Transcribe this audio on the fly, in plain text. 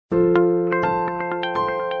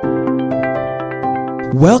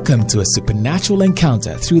Welcome to a supernatural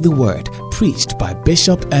encounter through the Word, preached by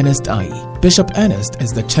Bishop Ernest Ayi. Bishop Ernest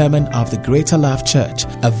is the chairman of the Greater Love Church,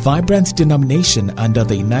 a vibrant denomination under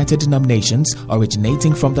the United Denominations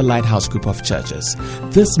originating from the Lighthouse Group of Churches.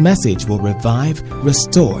 This message will revive,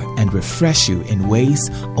 restore, and refresh you in ways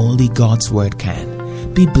only God's Word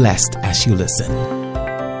can. Be blessed as you listen.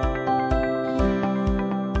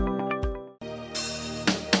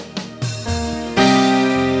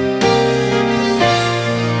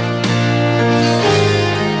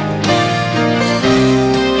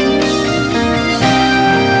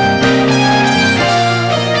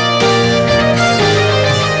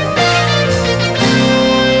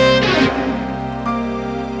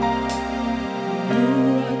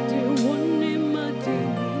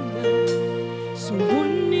 So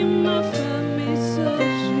one in my family.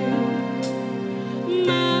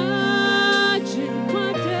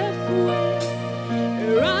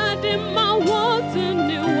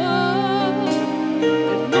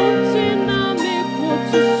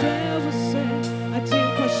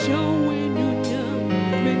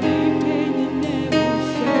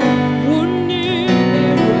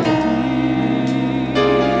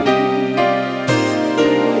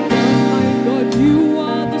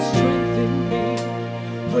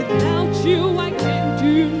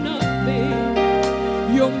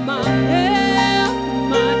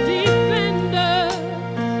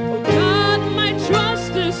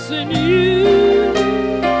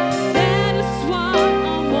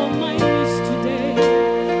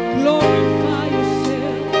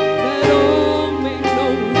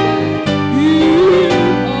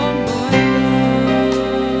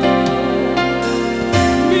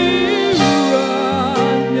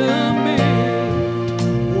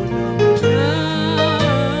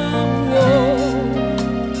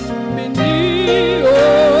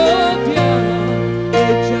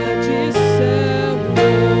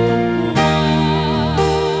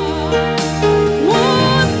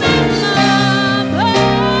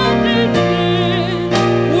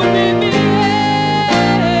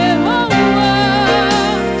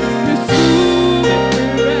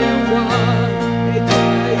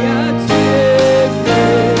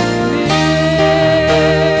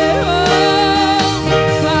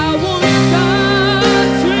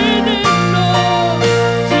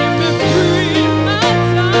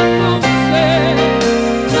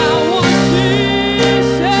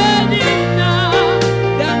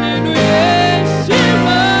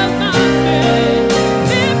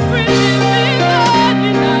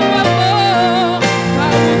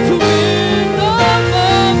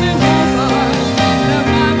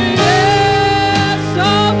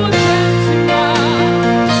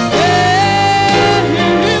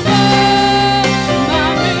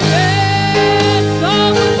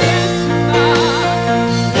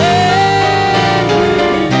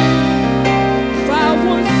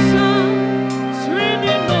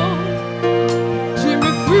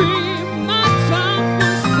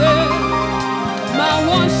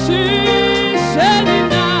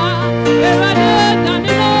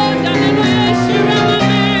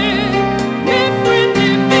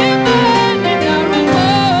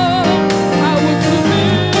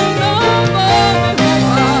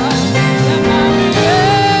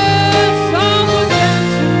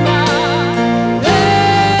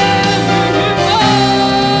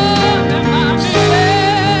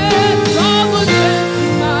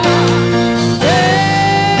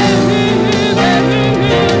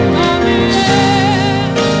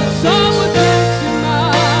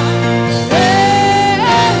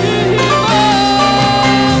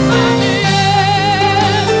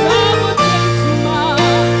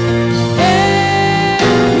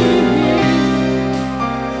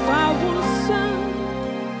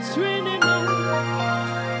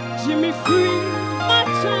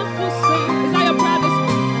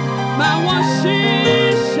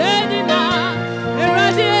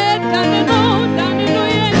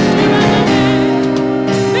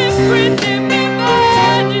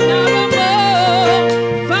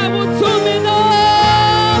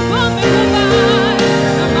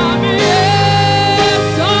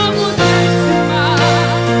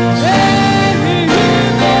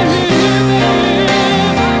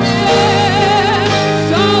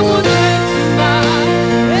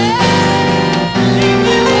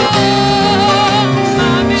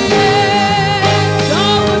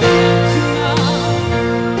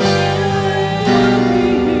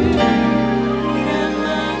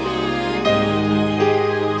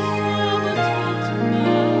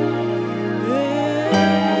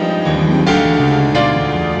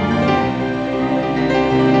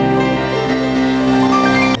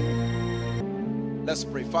 Let's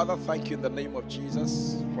pray. Father, thank you in the name of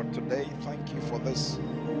Jesus for today. Thank you for this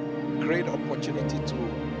great opportunity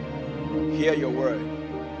to hear your word.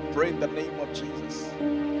 Pray in the name of Jesus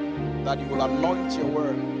that you will anoint your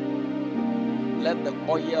word. Let the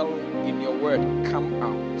oil in your word come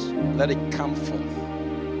out. Let it come forth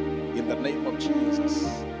in the name of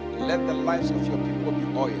Jesus. Let the lives of your people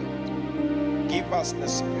be oiled. Give us the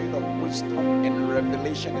spirit of wisdom and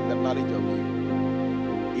revelation in the knowledge of you.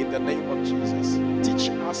 In the name of Jesus, teach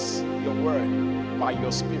us your word by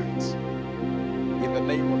your spirit. In the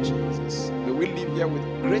name of Jesus, may we live here with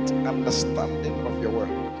great understanding of your word.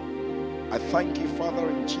 I thank you, Father,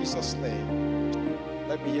 in Jesus' name.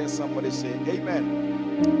 Let me hear somebody say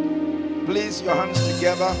amen. Place your hands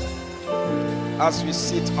together as we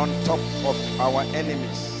sit on top of our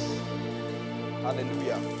enemies.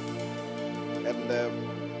 Hallelujah. And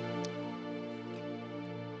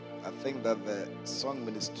I think that the song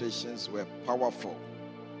ministrations were powerful.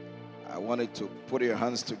 I wanted to put your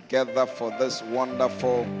hands together for this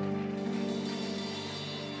wonderful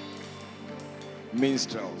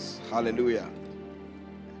minstrels. Hallelujah.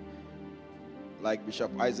 Like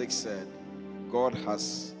Bishop Isaac said, God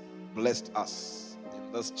has blessed us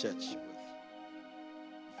in this church with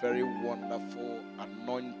very wonderful,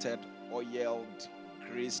 anointed, oiled,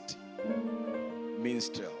 graced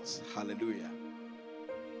minstrels. Hallelujah.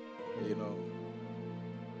 You know,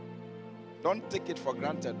 don't take it for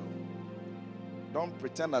granted. Don't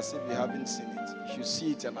pretend as if you haven't seen it. You should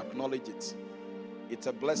see it and acknowledge it. It's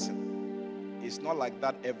a blessing. It's not like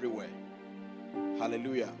that everywhere.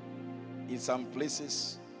 Hallelujah. In some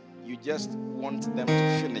places, you just want them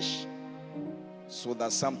to finish so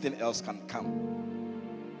that something else can come.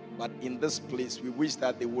 But in this place, we wish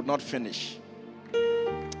that they would not finish.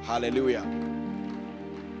 Hallelujah.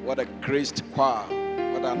 What a graced choir.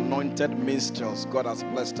 What anointed minstrels God has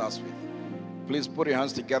blessed us with. Please put your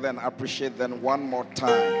hands together and appreciate them one more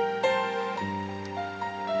time.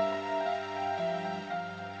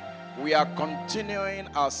 We are continuing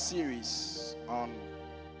our series on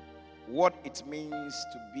what it means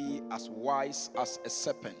to be as wise as a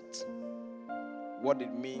serpent. What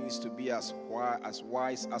it means to be as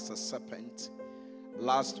wise as a serpent.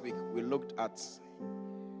 Last week we looked at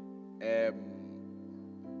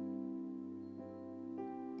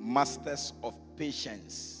masters of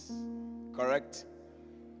patience, correct?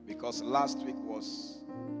 Because last week was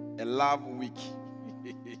a love week.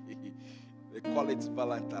 They call it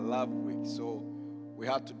Valentine Love Week. So we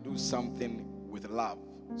had to do something with love.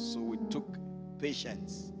 So we took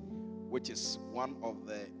patience, which is one of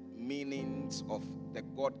the meanings of the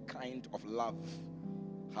God kind of love.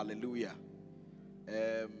 Hallelujah.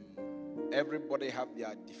 Everybody have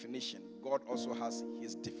their definition. God also has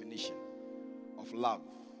his definition of love.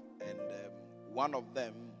 And one of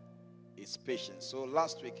them is patience. So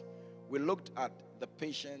last week, we looked at the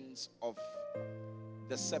patience of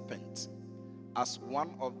the serpent as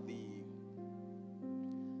one of the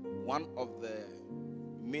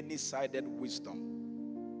many-sided wisdom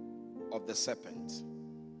of the serpent.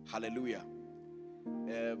 Hallelujah.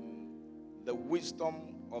 The wisdom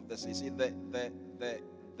of the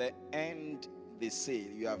end, they say,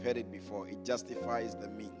 you have heard it before, it justifies the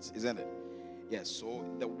means, isn't it? Yes, so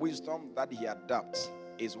the wisdom that he adopts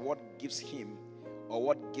is what gives him, or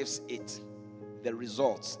what gives it, the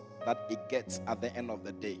results that it gets at the end of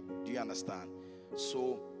the day. Do you understand?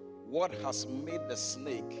 So what has made the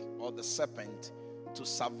snake or the serpent to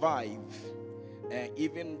survive,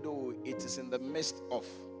 even though it is in the midst of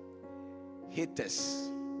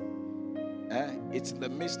haters, it's in the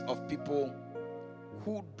midst of people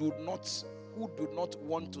who do not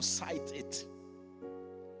want to sight it.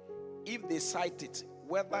 If they sight it,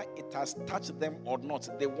 whether it has touched them or not,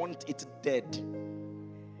 they want it dead.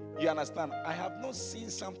 You understand? I have not seen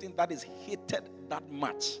something that is hated that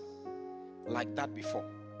much like that before.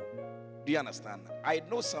 Do you understand? I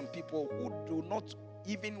know some people who do not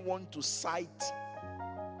even want to sight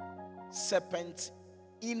serpents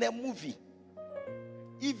in a movie.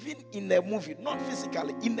 Even in a movie, not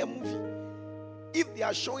physically, in a movie. If they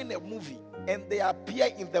are showing a movie and they appear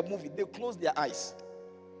in the movie, they close their eyes.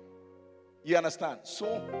 You understand?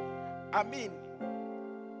 So, I mean,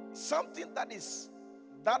 something that is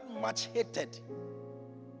that much hated,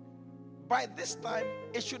 by this time,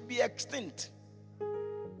 it should be extinct.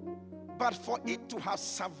 But for it to have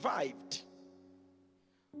survived,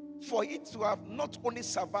 for it to have not only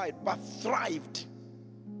survived, but thrived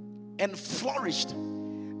and flourished,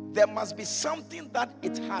 there must be something that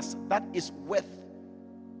it has that is worth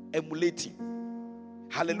emulating.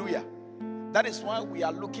 Hallelujah. That is why we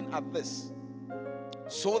are looking at this.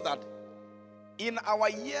 So that in our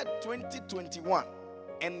year 2021,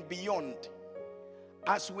 and beyond,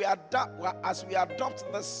 as we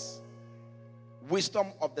adopt this wisdom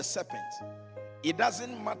of the serpent, it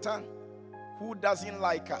doesn't matter who doesn't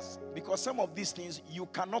like us, because some of these things you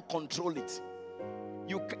cannot control it.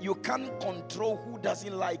 You can't control who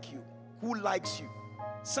doesn't like you, who likes you.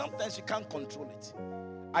 Sometimes you can't control it.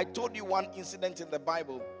 I told you one incident in the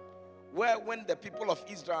Bible where when the people of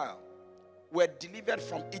Israel were delivered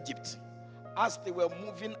from Egypt, as they were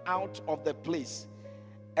moving out of the place,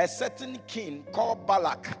 a certain king called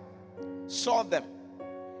Balak saw them,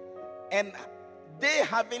 and they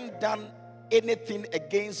haven't done anything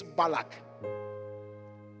against Balak.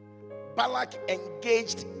 Balak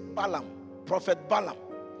engaged Balaam, Prophet Balaam,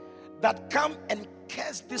 that come and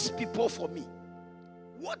curse these people for me.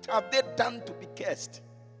 What have they done to be cursed?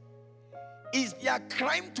 Is their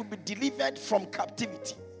crime to be delivered from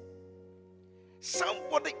captivity?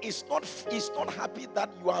 Somebody is not happy that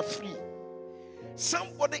you are free.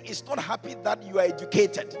 Somebody is not happy that you are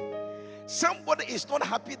educated. Somebody is not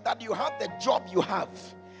happy that you have the job you have.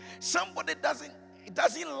 Somebody doesn't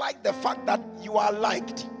like the fact that you are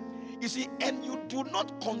liked. You see, and you do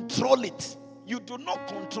not control it. You do not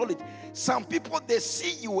control it. Some people, they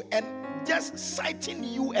see you and just citing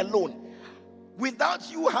you alone,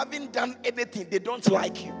 without you having done anything, they don't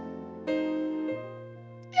like you.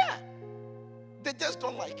 Yeah. They just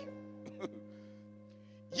don't like you.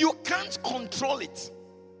 You can't control it.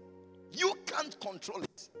 You can't control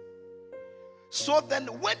it. So then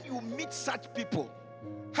when you meet such people,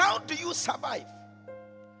 how do you survive?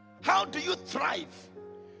 How do you thrive?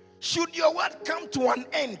 Should your word come to an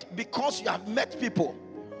end because you have met people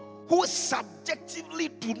who subjectively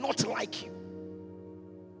do not like you?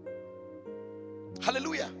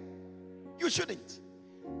 Hallelujah. You shouldn't.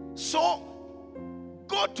 So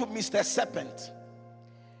go to Mr. Serpent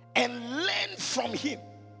and learn from him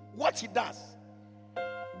what he does,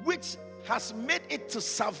 which has made it to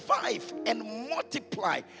survive and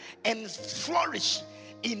multiply and flourish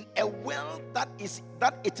in a world that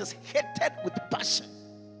it is hated with passion.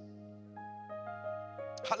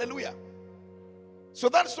 Hallelujah. So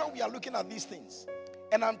that's why we are looking at these things.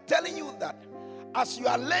 And I'm telling you that as you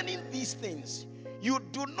are learning these things, you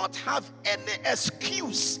do not have any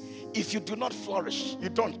excuse if you do not flourish. You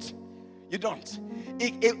don't.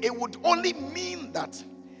 It would only mean that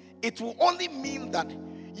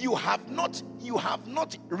you have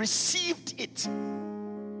not received it.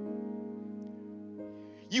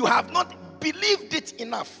 You have not believed it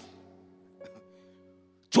enough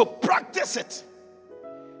to practice it.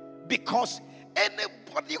 Because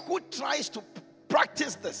anybody who tries to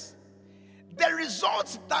practice this, the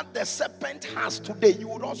results that the serpent has today, you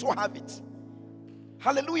would also have it.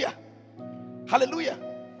 Hallelujah. Hallelujah.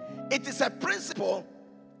 It is a principle,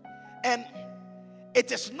 and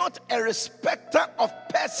it is not a respecter of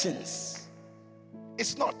persons.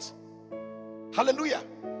 It's not. Hallelujah.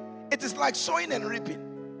 It is like sowing and reaping.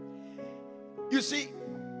 You see,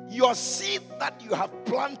 your seed that you have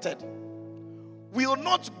planted will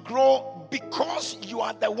not grow because you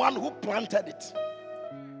are the one who planted it.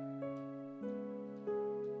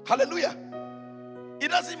 Hallelujah. It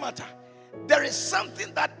doesn't matter. There is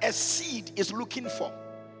something that a seed is looking for.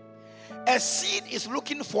 A seed is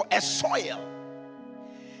looking for a soil.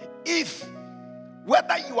 If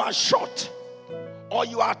whether you are short or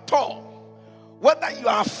you are tall, whether you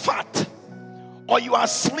are fat or you are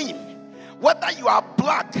slim, whether you are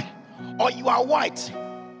black or you are white,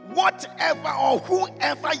 whatever or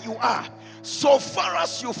whoever you are, so far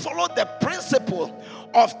as you follow the principle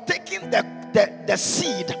of taking the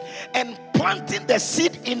seed and planting the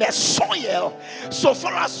seed in a soil, so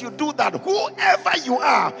far as you do that, whoever you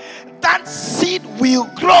are, that seed will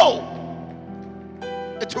grow.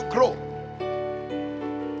 It will grow.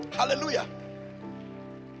 Hallelujah.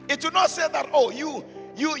 It will not say that, oh,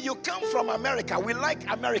 you come from America, we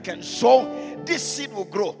like Americans, so this seed will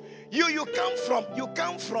grow. You come from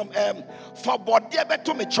Fabodiebe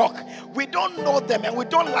to Mechok. We don't know them and we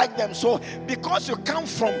don't like them. So because you come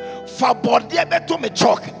from Fabodiebe to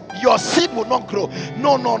Mechok, your seed will not grow.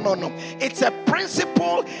 No. It's a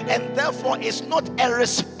principle, and therefore it's not a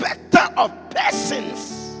respecter of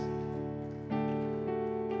persons.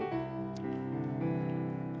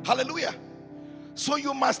 Hallelujah. So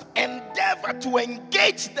you must endeavor to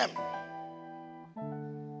engage them.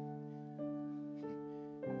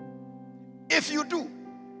 If you do,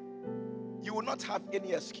 you will not have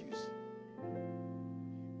any excuse.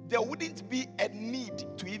 There wouldn't be a need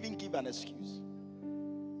to even give an excuse.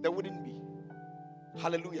 There wouldn't be.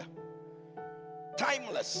 Hallelujah.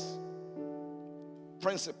 Timeless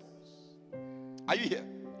principles. Are you here?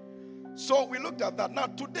 So we looked at that. Now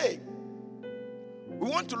today, we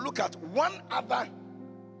want to look at one other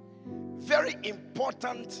very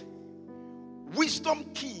important wisdom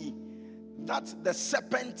key that the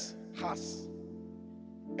serpent has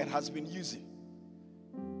and has been using,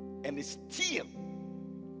 and is still,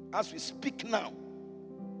 as we speak now,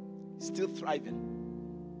 still thriving.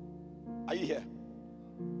 Are you here?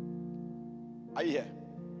 Are you here?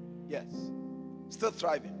 Yes. Still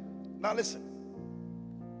thriving. Now listen.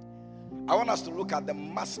 I want us to look at the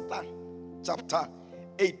Master, chapter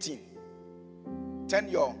 18. Turn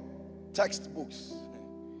your textbooks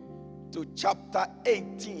to chapter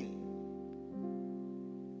 18,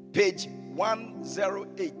 page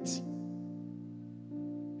 108.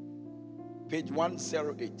 Page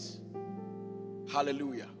 108.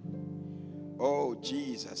 Hallelujah. Oh,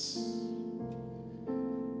 Jesus.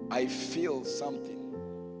 I feel something.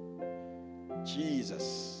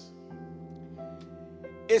 Jesus.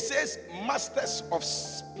 It says masters of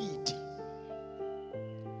speed.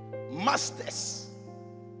 Masters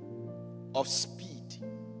of speed.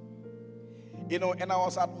 You know, and I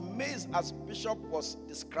was amazed as Bishop was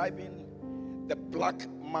describing the black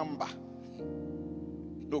mamba.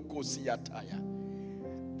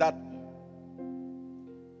 That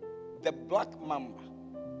the black mamba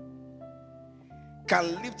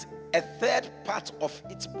can lift a third part of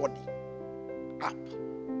its body up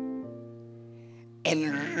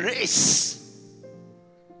and race.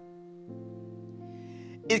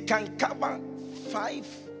 It can cover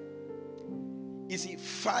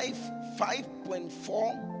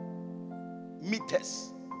 5.4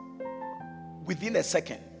 meters within a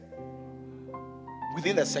second.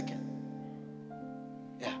 Within a second.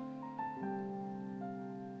 Yeah.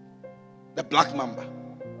 The black mamba.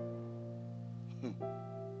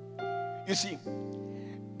 You see,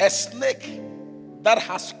 a snake that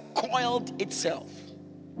has coiled itself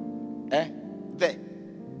there.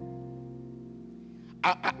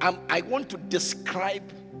 I want to describe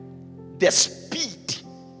the speed.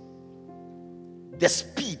 The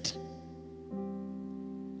speed.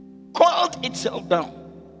 Coiled itself down.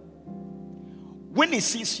 When it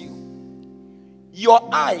sees you, your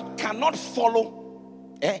eye cannot follow.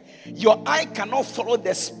 Your eye cannot follow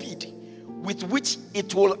the speed with which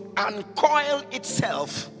it will uncoil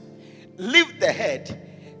itself, lift the head,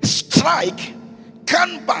 strike,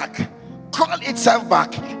 come back, coil itself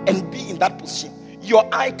back, and be in that position. Your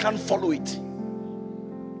eye can't follow it.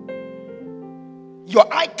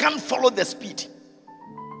 Your eye can't follow the speed.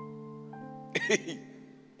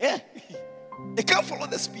 Yeah, it can't follow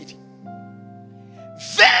the speed.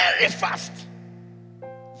 Very fast.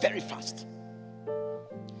 Very fast.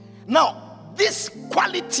 Now, this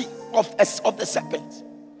quality of the serpent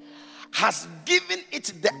has given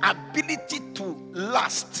it the ability to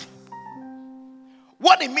last.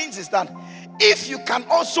 What it means is that if you can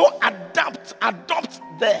also adopt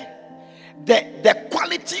the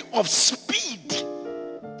quality of speed,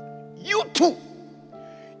 you too,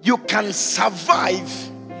 you can survive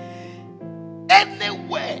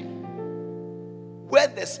anywhere where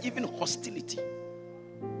there's even hostility,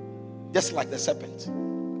 just like the serpent.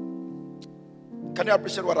 Can you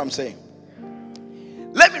appreciate what I'm saying?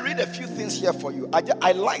 Let me read a few things here for you.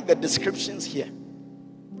 I like the descriptions here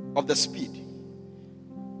of the speed.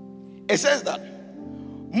 It says that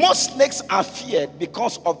most snakes are feared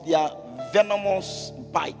because of their venomous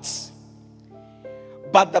bites.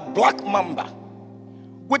 But the black mamba,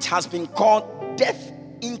 which has been called death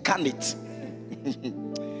incarnate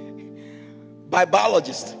by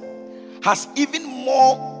biologists, has even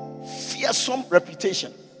more fearsome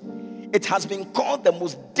reputation. It has been called the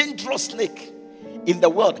most dangerous snake in the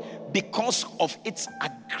world because of its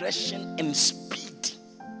aggression and speed.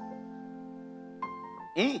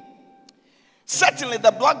 Certainly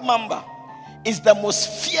the black mamba is the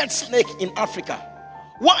most feared snake in Africa.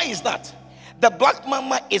 Why is that? The black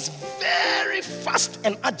mamba is very fast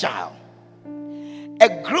and agile. A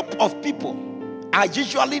group of people are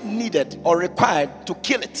usually needed or required to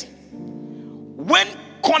kill it. When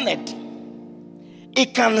cornered,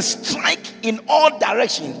 it can strike in all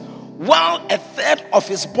directions while a third of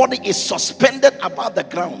his body is suspended above the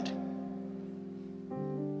ground.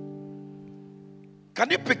 Can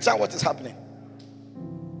you picture what is happening?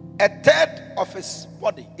 A third of his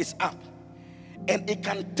body is up, and it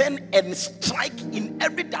can turn and strike in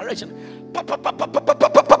every direction.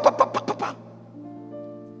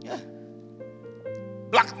 Yeah.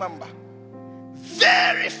 Black mamba,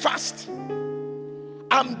 very fast.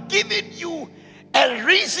 I'm giving you a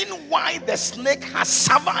reason why the snake has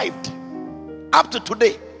survived up to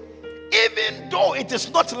today, even though it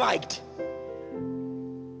is not liked.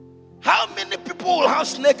 How many people will have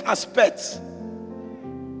snake as pets?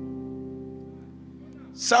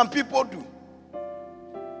 Some people do.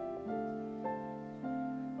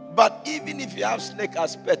 But even if you have snake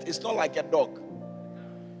as pet, it's not like a dog.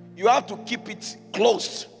 You have to keep it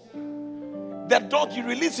closed. The dog, you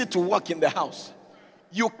release it to walk in the house.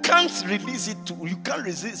 You can't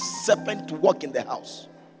resist serpent to walk in the house.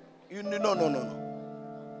 No.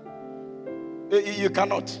 You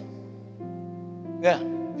cannot. Yeah,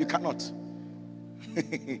 you cannot.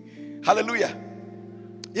 Hallelujah.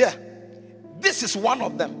 Yeah. This is one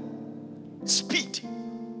of them. Speed.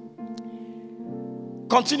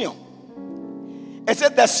 Continue. It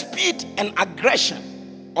said the speed and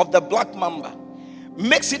aggression of the black mamba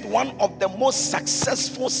makes it one of the most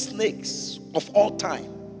successful snakes of all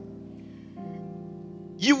time.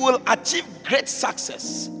 You will achieve great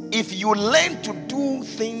success if you learn to do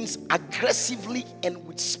things aggressively and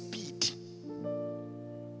with speed.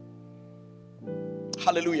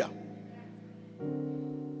 Hallelujah.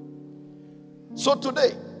 So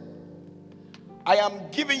today, I am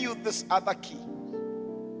giving you this other key.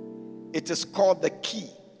 It is called the key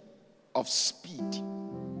of speed.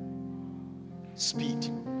 Speed.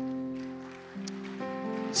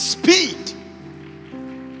 Speed.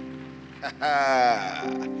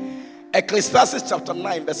 Ecclesiastes chapter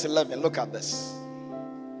 9 verse 11. Look at this.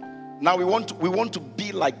 Now we want to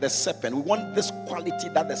be like the serpent. We want this quality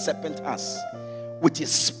that the serpent has, which is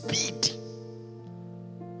speed.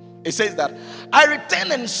 It says that I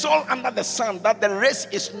returned and saw under the sun that the race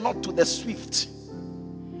is not to the swift,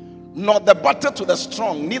 nor the battle to the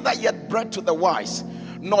strong, neither yet bread to the wise,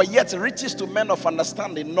 nor yet riches to men of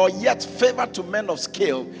understanding, nor yet favor to men of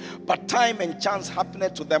skill, but time and chance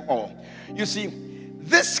happeneth to them all. You see,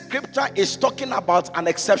 this scripture is talking about an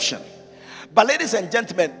exception. But ladies and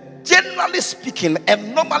gentlemen, generally speaking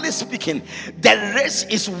and normally speaking, the race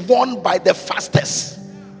is won by the fastest.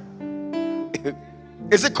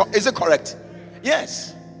 Is it correct?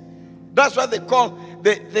 Yes. That's why they call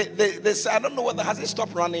they say, I don't know whether has he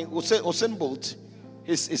stopped running. Usain Bolt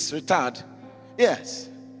is retired. Yes.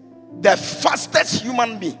 The fastest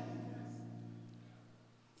human being.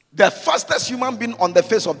 The fastest human being on the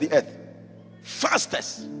face of the earth.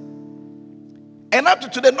 Fastest. And up to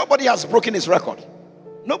today, nobody has broken his record.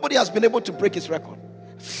 Nobody has been able to break his record.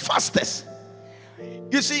 Fastest.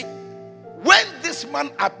 You see, when this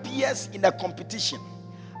man appears in a competition,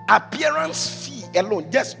 appearance fee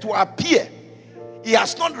alone, just to appear, he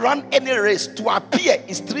has not run any race. To appear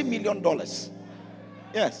is $3 million.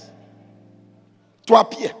 Yes. To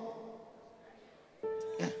appear.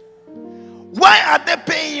 Yeah. Why are they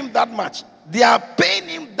paying him that much? They are paying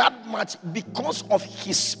him that much because of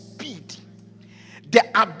his speed. The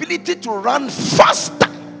ability to run faster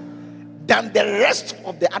than the rest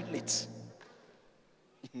of the athletes.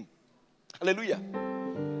 Hallelujah.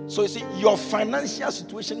 So you see, your financial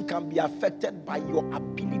situation can be affected by your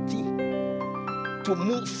ability to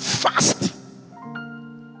move fast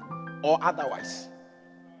or otherwise.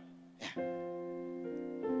 Yeah.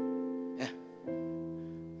 Yeah.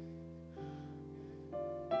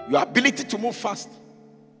 Your ability to move fast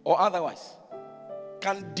or otherwise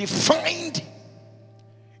can define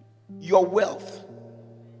your wealth.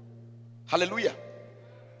 Hallelujah.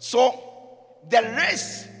 So the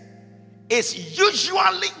race is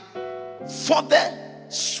usually for the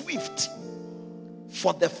swift,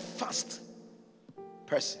 for the fast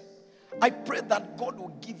person. I pray that God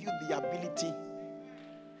will give you the ability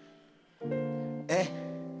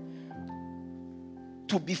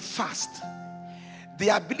to be fast, the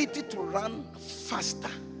ability to run faster.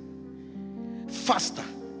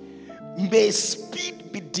 May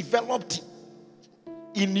speed be developed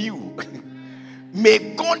in you.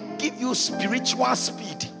 May God give you spiritual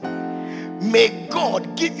speed. May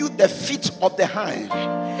God give you the feet of the hind.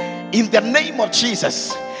 In the name of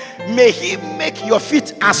Jesus, may He make your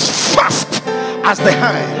feet as fast as the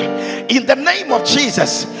hind. In the name of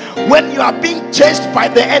Jesus, when you are being chased by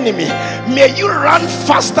the enemy, may you run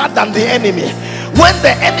faster than the enemy. When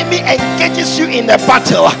the enemy engages you in a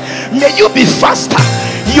battle, may you be faster.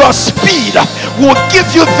 Your speed will give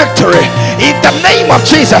you victory in the name of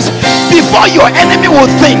Jesus. Before your enemy will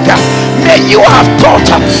think, may you have thought,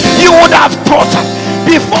 you would have thought.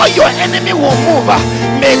 Before your enemy will move,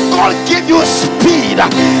 may God give you speed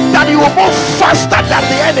that you will move faster than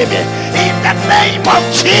the enemy in the name of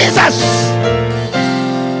Jesus.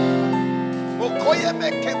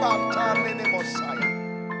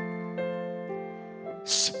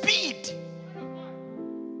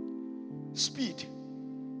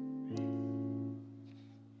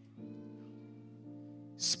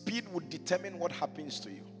 Speed would determine what happens to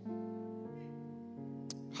you.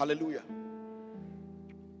 Hallelujah.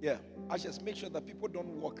 Yeah, I just make sure that people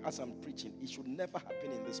don't walk as I'm preaching. It should never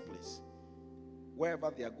happen in this place.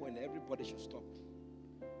 Wherever they are going, everybody should stop.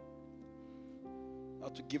 Now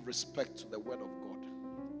to give respect to the word of God.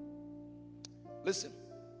 Listen,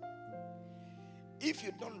 if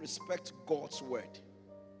you don't respect God's word,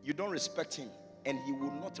 you don't respect him, and he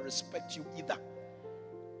will not respect you either.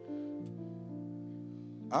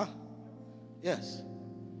 Huh? Yes.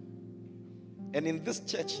 And in this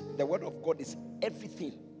church, the word of God is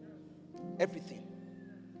everything. Everything.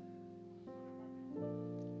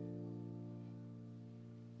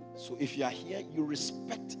 So if you are here, you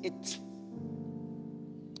respect it,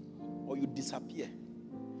 or you disappear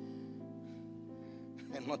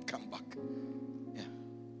and not come back. Yeah.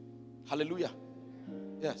 Hallelujah.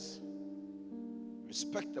 Yes.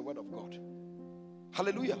 Respect the word of God.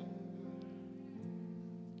 Hallelujah.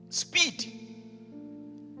 Speed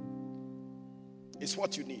is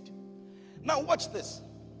what you need. Now watch this.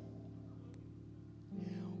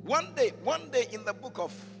 One day in the book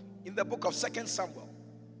of 2 Samuel,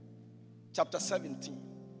 chapter 17,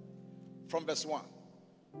 from verse 1.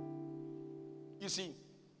 You see,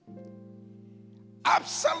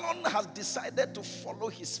 Absalom has decided to follow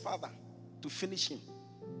his father to finish him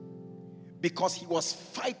because he was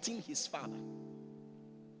fighting his father.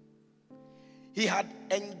 He had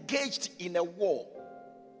engaged in a war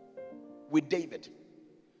with David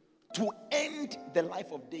to end the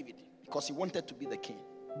life of David because he wanted to be the king.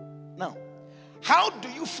 Now, how do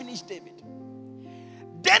you finish David?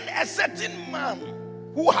 Then a certain man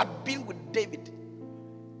who had been with David,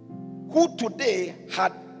 who today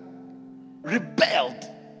had rebelled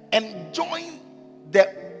and joined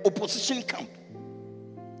the opposition camp,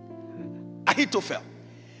 Ahithophel,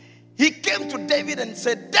 he came to David and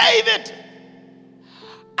said, David,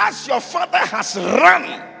 as your father has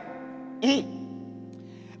run,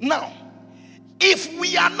 now, if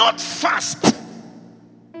we are not fast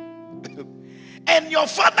and your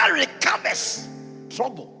father recovers,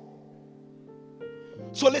 trouble.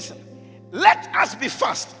 So listen, let us be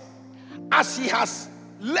fast. As he has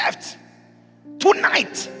left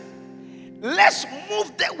tonight, let's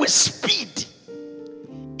move there with speed.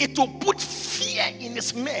 It will put fear in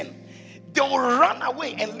his men. They will run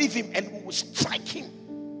away and leave him, and we will strike him.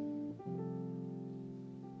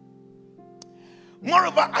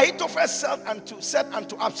 Moreover, Ahithophel said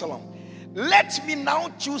unto Absalom, let me now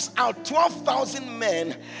choose out 12,000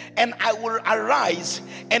 men, and I will arise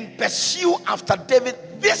and pursue after David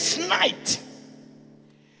this night.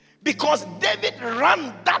 Because David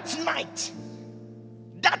ran that night.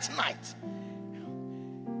 That night.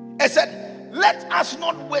 He said, let us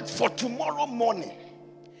not wait for tomorrow morning.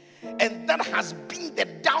 And that has been the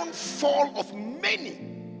downfall of many.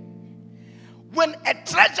 When a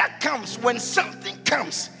treasure comes, when something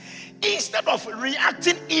comes, instead of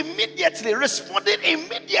reacting immediately, responding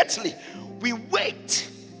immediately, we wait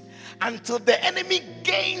until the enemy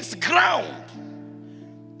gains ground,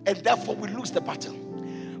 and therefore we lose the battle.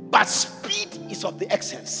 But speed is of the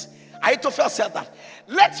essence. Ahithophel said that,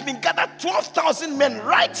 let me gather 12,000 men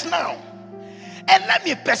right now, and let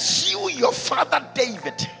me pursue your father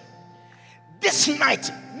David this night,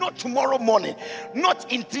 not tomorrow morning,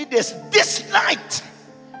 not in 3 days, this night.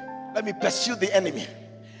 Let me pursue the enemy.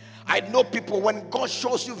 I know people, when God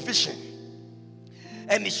shows you vision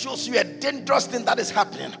and he shows you a dangerous thing that is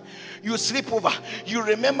happening, you sleep over, you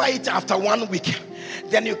remember it after 1 week.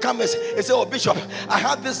 Then you come and say, oh Bishop, I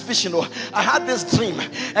had this vision, or I had this dream.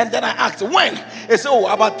 And then I asked, when? He said,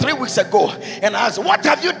 oh, about 3 weeks ago. And I asked, what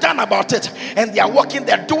have you done about it? And they are working,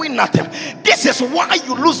 they're doing nothing. This is why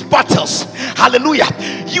you lose battles. Hallelujah.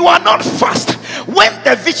 You are not fast. When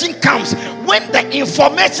the vision comes, when the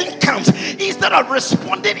information comes, instead of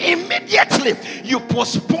responding immediately, you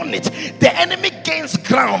postpone it. The enemy gains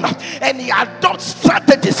ground and he adopts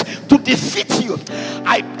strategies to defeat you.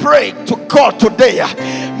 I pray to God today,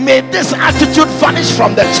 may this attitude vanish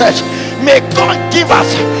from the church. May God give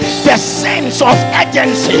us the sense of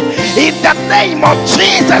urgency in the name of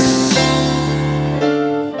Jesus.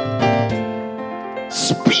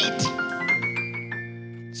 Speed.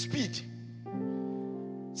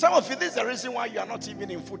 Some of you, this is the reason why you are not even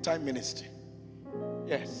in full-time ministry.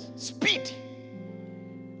 Yes. Speed.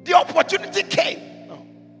 The opportunity came. No.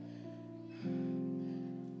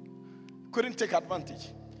 Couldn't take advantage.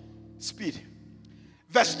 Speed.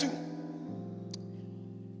 Verse 2.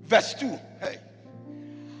 Verse 2. Hey.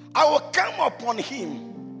 I will come upon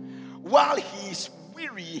him while he is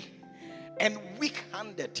weary and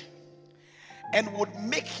weak-handed, and would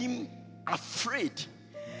make him afraid.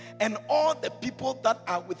 And all the people that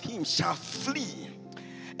are with him shall flee,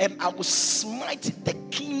 and I will smite the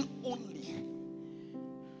king only.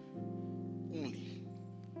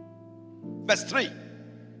 Verse 3.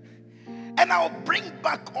 And I'll bring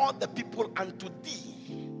back all the people unto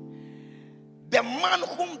thee. The man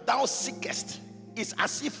whom thou seekest is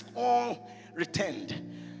as if all returned.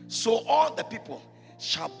 So all the people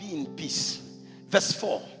shall be in peace. Verse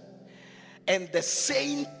 4. And the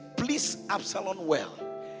saying pleased Absalom well,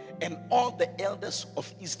 and all the elders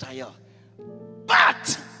of Israel.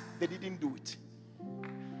 But they didn't do it.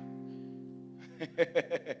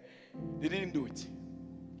 They didn't do it.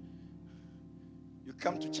 You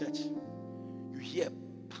come to church, you hear a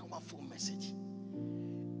powerful message.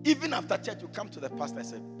 Even after church, you come to the pastor and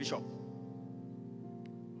say, Bishop,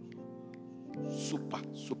 super.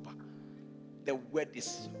 The word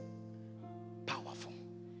is powerful.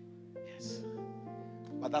 Yes.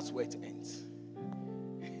 But that's where it ends.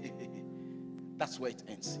 That's where it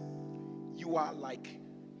ends. You are like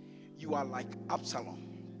Absalom.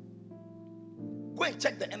 Go and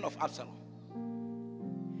check the end of Absalom.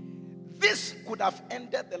 This could have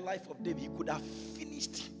ended the life of David. He could have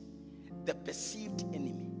finished the perceived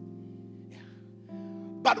enemy. Yeah.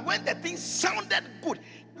 But when the thing sounded good,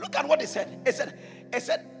 look at what it said. It said,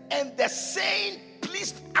 and the saying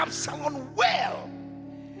pleased Absalom well,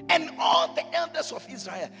 and all the elders of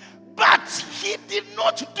Israel. But he did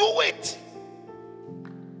not do it.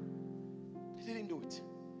 He didn't do it.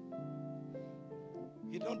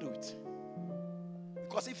 He did not do it.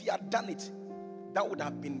 Because if he had done it, that would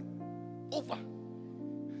have been over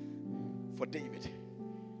for David.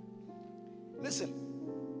 Listen,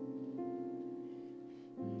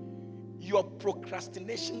 your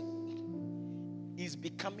procrastination is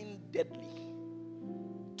becoming deadly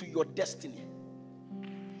to your destiny.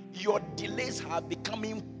 Your delays are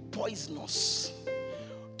becoming poisonous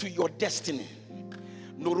to your destiny.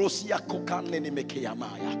 Your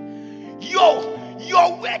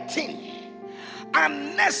waiting,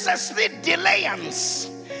 unnecessary delayance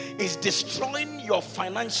is destroying your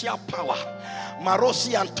financial power.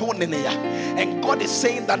 And God is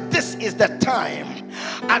saying that this is the time.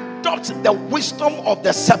 Adopt the wisdom of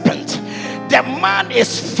the serpent. The man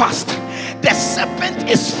is fast. The serpent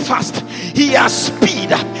is fast. He has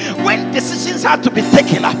speed. When decisions have to be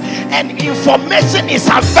taken and information is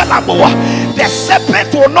available, the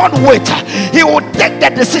serpent will not wait. He will take the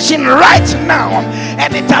decision right now,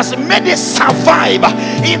 and it has made it survive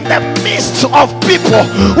in the midst of people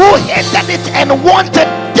who hated it and wanted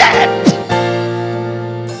dead.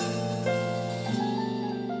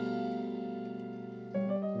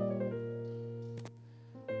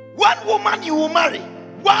 One woman you will marry.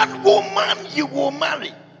 One woman you will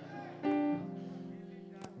marry.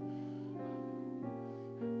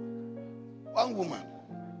 One woman.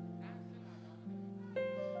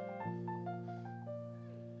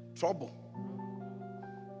 Trouble.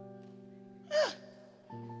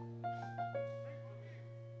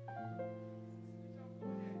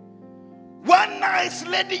 One nice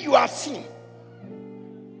lady you have seen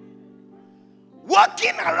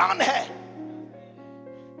walking around her.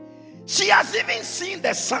 She has even seen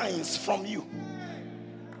the signs from you.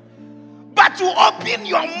 But to open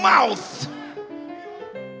your mouth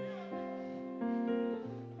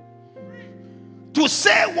to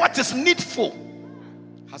say what is needful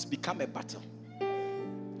has become a battle.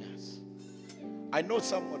 Yes. I know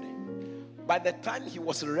somebody. By the time he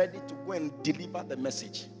was ready to go and deliver the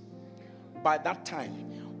message, by that time,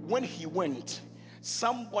 when he went,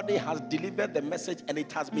 somebody has delivered the message and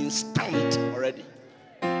it has been stamped already.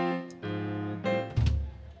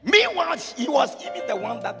 Meanwhile, he was even the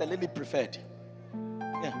one that the lady preferred.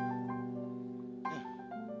 Yeah.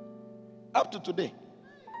 Up to today,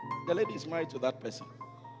 the lady is married to that person.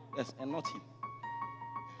 Yes, and not him.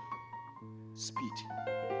 Speed.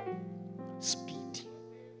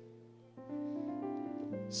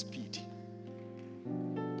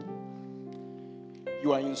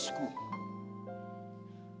 You are in school.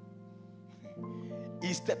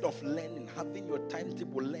 Instead of learning, having your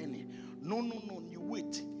timetable learning. No. You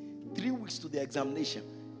wait 3 weeks to the examination.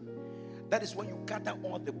 That is when you gather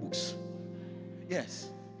all the books. Yes.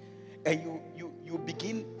 And you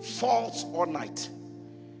begin false all night.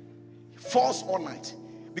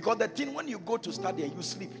 Because the thing, when you go to study and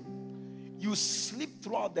you sleep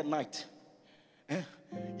throughout the night.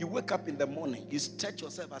 You wake up in the morning, you stretch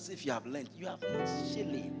yourself as if you have learned. You have not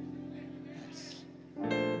chilling. Yes.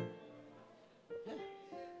 Yeah.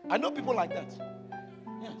 I know people like that.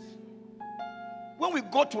 Yes. When we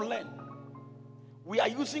go to learn, we are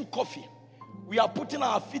using coffee. We are putting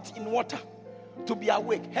our feet in water to be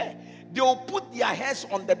awake. Hey, they will put their heads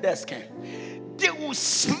on the desk. They will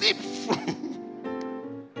sleep from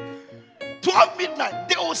 12 midnight.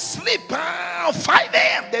 They will sleep 5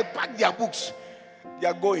 a.m. They pack their books. They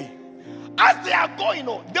are going. As they are going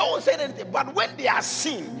on, they won't say anything. But when they are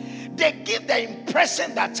seen, they give the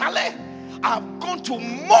impression that Charlie, I've gone to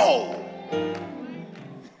more.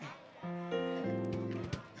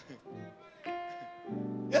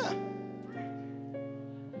 Yeah.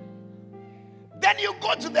 Then you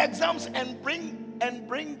go to the exams and bring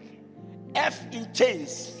F in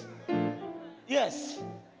chains. Yes.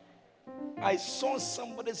 I saw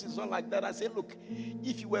somebody's result like that. I said, look,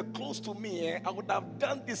 if you were close to me, I would have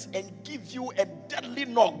done this and give you a deadly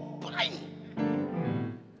knock. Bang!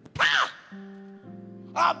 Ah!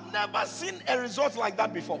 I've never seen a result like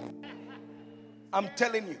that before. I'm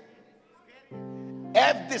telling you.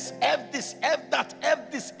 F this, F this, F that,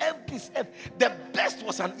 F this, F this, F. The best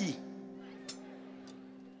was an E.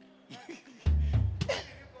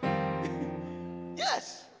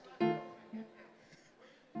 Yes.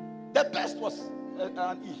 The best was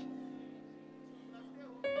an E.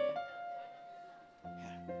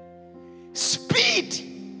 Speed.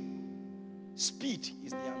 Speed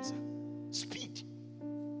is the answer. Speed.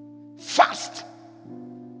 Fast.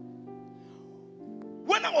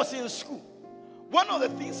 When I was in school, one of the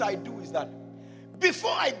things I do is that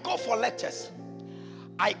before I go for lectures,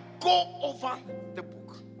 I go over the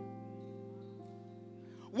book.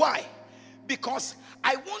 Why? Because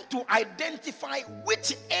I want to identify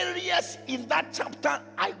which areas in that chapter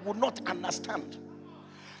I would not understand.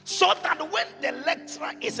 So that when the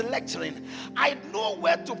lecturer is lecturing, I know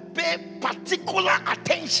where to pay particular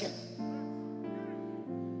attention.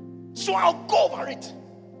 So I'll go over it.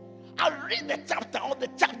 I'll read the chapter or the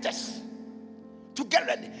chapters to get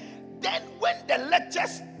ready. Then when the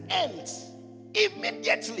lectures ends,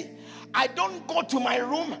 immediately, I don't go to my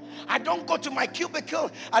room, I don't go to my cubicle,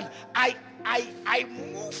 and I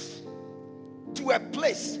move to a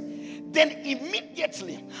place. Then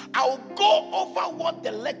immediately I'll go over what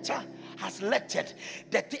the lecturer has lectured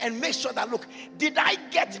and make sure that, look, did I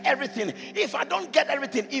get everything? If I don't get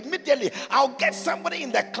everything, immediately I'll get somebody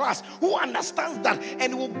in the class who understands that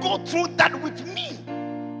and will go through that with me.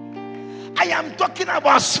 I am talking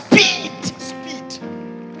about speed. Speed.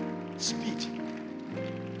 Speed.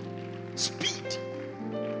 Speed.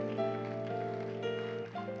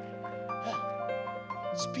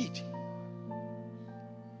 Yeah. Speed.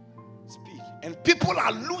 Speed. And people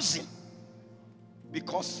are losing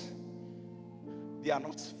because they are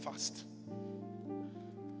not fast.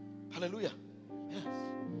 Hallelujah. Yes.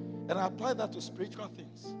 And I apply that to spiritual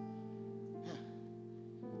things. Yeah.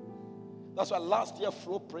 That's why last year the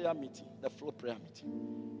flow prayer meeting,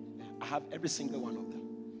 I have every single one of them.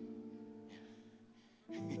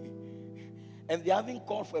 And they haven't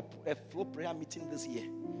called for a flow prayer meeting this year.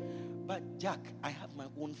 But Jack, I have my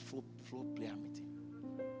own flow prayer meeting.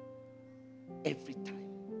 Every time.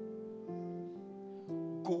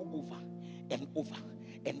 Go over and over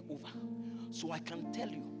and over. So I can tell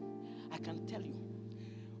you,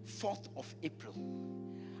 4th of April,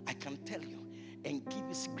 I can tell you and give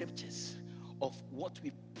you scriptures of what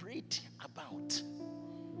we prayed about.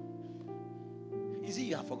 Is it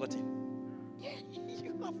you have forgotten? Yeah,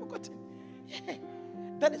 you have forgotten. Yeah.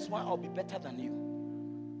 That is why I'll be better than you.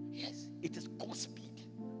 Yes, it is God's speed.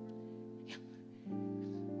 Yeah.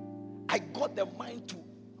 I got the mind to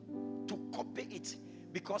copy it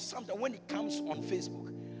because sometimes when it comes on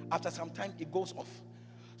Facebook, after some time it goes off.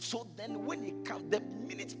 So then when it comes, the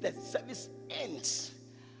minute the service ends,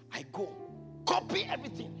 I go copy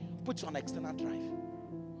everything, put it on external drive.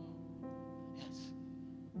 Yes.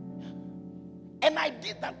 Yeah. And I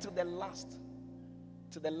did that to the last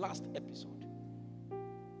episode.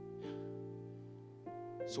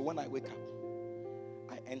 So when I wake up,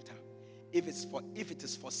 I enter. If it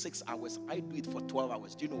is for 6 hours, I do it for 12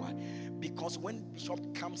 hours. Do you know why? Because when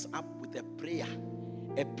Bishop comes up with a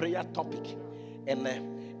prayer topic and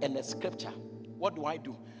a scripture, what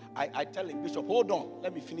do? I tell him, Bishop, hold on,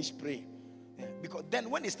 let me finish praying. Yeah, because then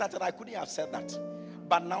when he started, I couldn't have said that.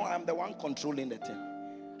 But now I'm the one controlling the thing.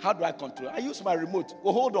 How do I control it? I use my remote.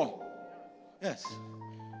 Oh, hold on. Yes.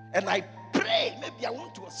 And I pray. Maybe I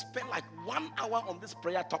want to spend like 1 hour on this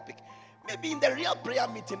prayer topic. Maybe in the real prayer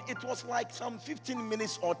meeting, it was like some 15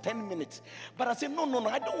 minutes or 10 minutes. But I said, no,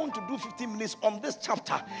 I don't want to do 15 minutes on this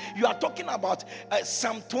chapter. You are talking about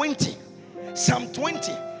Psalm 20. Psalm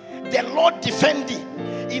 20. The Lord defend thee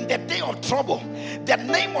in the day of trouble. The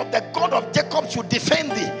name of the God of Jacob should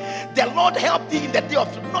defend thee. The Lord help thee in the day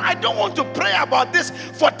of... No, I don't want to pray about this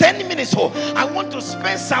for 10 minutes. Oh, I want to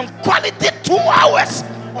spend some quality 2 hours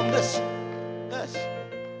on this. Yes.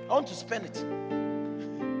 I want to spend it.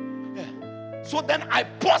 Yeah. So then I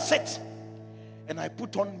pause it and I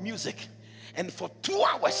put on music. And for 2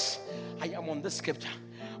 hours, I am on this scripture.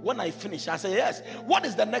 When I finish, I say, yes. What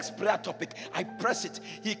is the next prayer topic? I press it.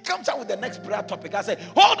 He comes out with the next prayer topic. I say,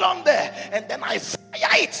 hold on there. And then I fire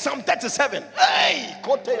it. Psalm 37. Hey,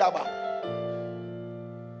 Kote Yaba.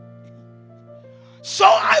 So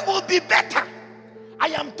I will be better. I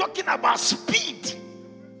am talking about speed.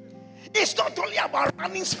 It's not only about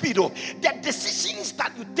running speed. Oh, the decisions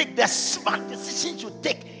that you take, the smart decisions you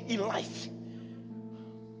take in life.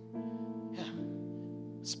 Yeah.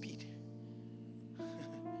 Speed.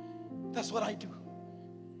 That's what I do.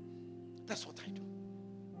 That's what I do.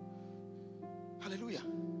 Hallelujah.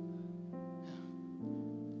 Yeah.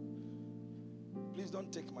 Please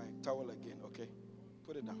don't take my towel again, okay?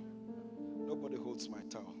 Put it down. Nobody holds my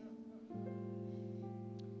towel.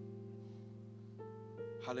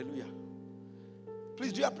 Hallelujah.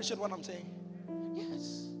 Please, do you appreciate what I'm saying?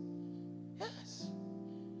 Yes. Yes.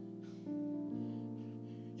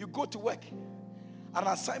 You go to work, an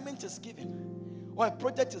assignment is given, or a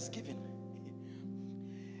project is given.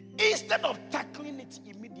 Instead of tackling it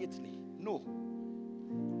immediately, no.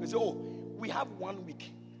 They say, oh, we have 1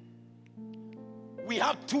 week. We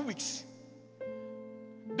have 2 weeks.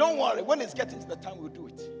 Don't worry, when it's getting to the time, we'll do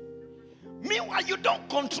it. Meanwhile, you don't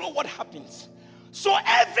control what happens. So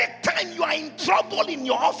every time you are in trouble in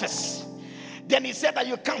your office, then he said that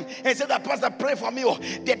you come and said that, Pastor, pray for me. Oh,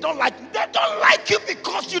 they don't like you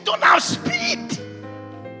because you don't have speed.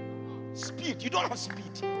 Speed. You don't have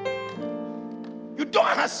speed. You don't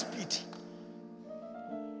have speed.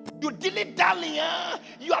 You dilly-dally.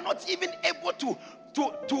 You are not even able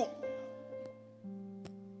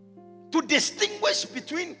to distinguish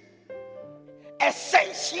between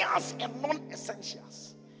essentials and non-essentials.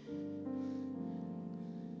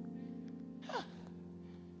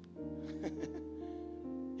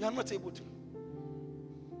 You are not able to.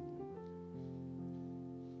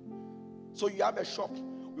 So you have a shop.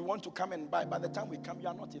 We want to come and buy. By the time we come, you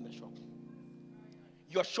are not in the shop.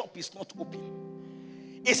 Your shop is not open.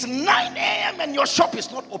 It's 9 a.m. and your shop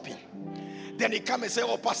is not open. Then he come and say,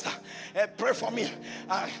 oh, Pastor, pray for me.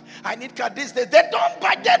 I need car this day. They don't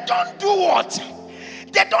buy. They don't do what?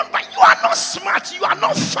 They don't buy. You are not smart. You are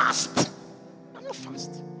not fast. You are not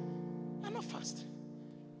fast. You are not fast.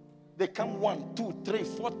 They come 1, 2, 3,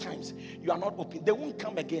 4 times. You are not open. They won't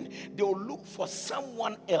come again. They will look for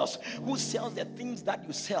someone else who sells the things that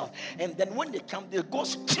you sell. And then when they come, they go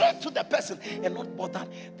straight to the person and not bother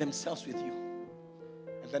themselves with you.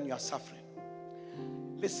 And then you are suffering.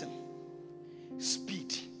 Listen.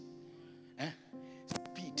 Speed.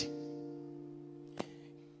 Speed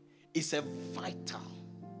is a vital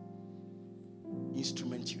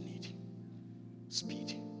instrument you need.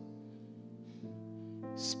 Speed.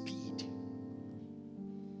 Speed.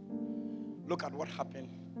 Look at what happened.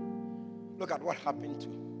 Look at what happened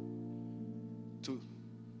to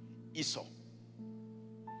Esau.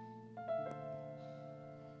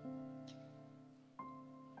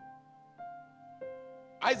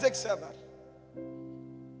 Isaac said that,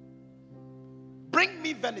 bring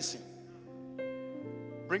me venison.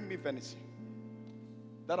 Bring me venison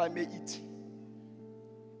that I may eat,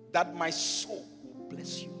 that my soul will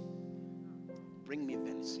bless you. Bring me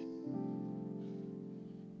venison.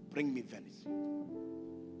 Bring me venison.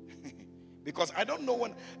 Because I don't know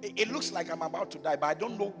when. It looks like I'm about to die, but I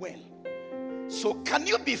don't know when. So can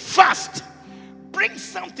you be fast? Bring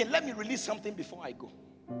something. Let me release something before I go.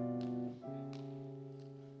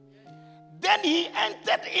 Then he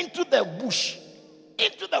entered into the bush,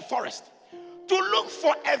 into the forest, to look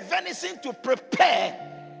for a venison to prepare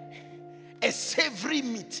a savory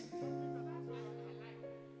meat.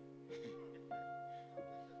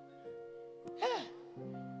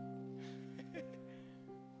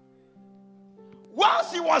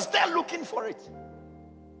 Whilst he was there looking for it,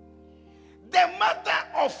 the mother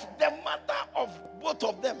of both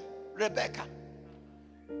of them, Rebecca,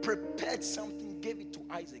 prepared something, gave it to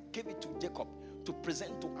Isaac, gave it to Jacob to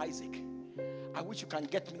present to Isaac. I wish you can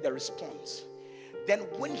get me the response. Then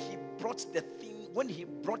when he brought the thing, when he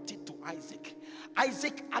brought it to Isaac,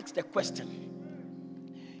 Isaac asked the question.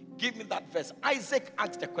 Give me that verse. Isaac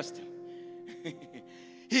asked the question.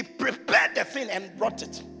 He prepared the thing and brought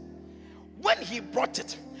it. When he brought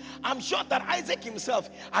it, I'm sure that Isaac himself,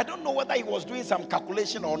 I don't know whether he was doing some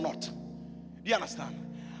calculation or not. Do you understand?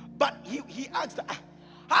 But he asked,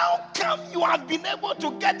 how come you have been able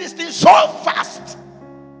to get this thing so fast?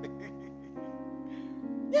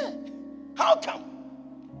 Yeah. How come?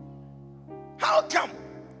 How come?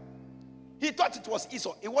 He thought it was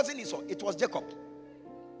Esau. It wasn't Esau. It was Jacob.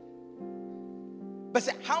 But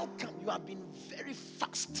say, how come you have been very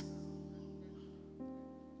fast?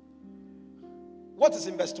 What is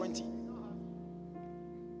in verse 20?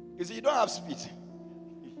 You see, you don't have speed.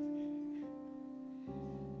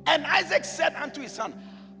 And Isaac said unto his son,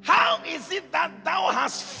 how is it that thou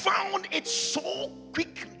hast found it so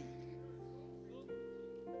quickly?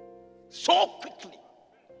 So quickly.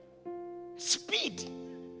 Speed.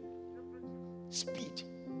 Speed.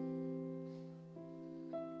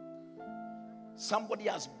 Somebody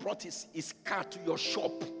has brought his car to your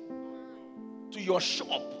shop. To your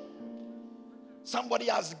shop. Somebody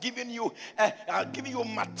has given you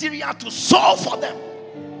material to sew for them.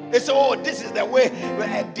 They say, oh, this is the way.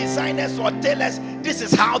 Designers or tailors, this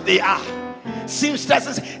is how they are.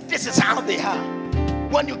 Seamstresses, this is how they are.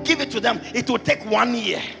 When you give it to them, it will take 1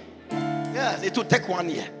 year. Yes, it will take 1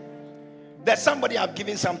 year. There's somebody I've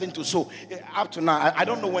given something to sew. Up to now, I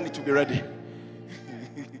don't know when it will be ready.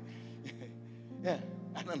 Yeah,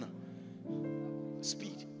 I don't know.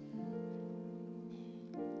 Speed.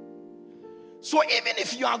 So even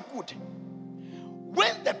if you are good,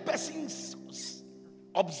 when the person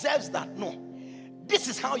observes that, no, this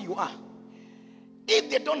is how you are. If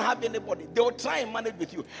they don't have anybody, they will try and manage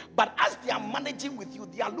with you. But as they are managing with you,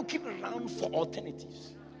 they are looking around for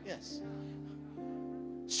alternatives. Yes.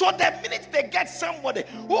 So the minute they get somebody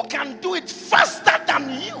who can do it faster than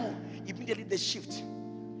you, immediately they shift.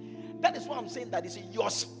 That is why I'm saying that your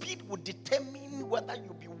speed will determine whether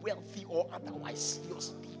you'll be wealthy or otherwise. Your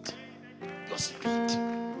speed. Your speed.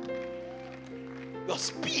 Your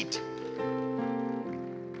speed.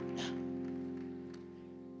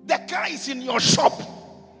 The car is in your shop.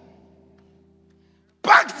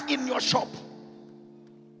 Parked in your shop.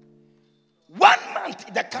 1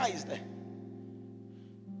 month, the car is there.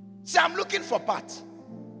 Say, I'm looking for parts.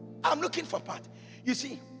 I'm looking for parts. You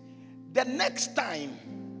see, the next time,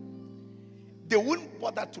 they won't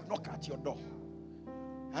bother to knock at your door.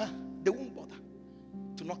 Huh? They won't bother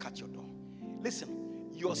to knock at your door. Listen,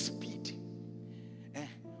 your speed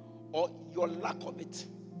or your lack of it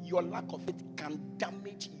can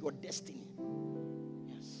damage your destiny.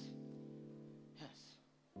 Yes. Yes.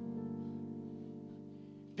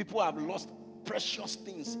 People have lost precious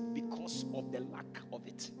things because of the lack of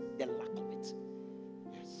it. The lack of it.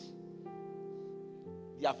 Yes.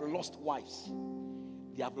 They have lost wives.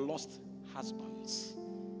 They have lost husbands.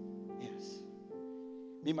 Yes.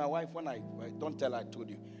 Me, my wife, when I don't tell her I told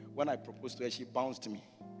you, when I proposed to her, she bounced me.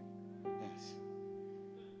 Yes.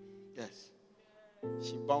 Yes.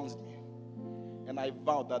 She bounced me. And I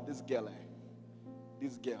vowed that this girl,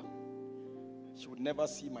 she would never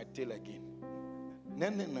see my tail again. No.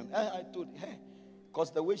 I told her,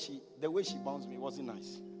 because the way she bounced me wasn't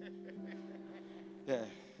nice. Yeah.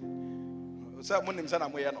 So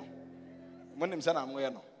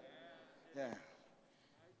yeah.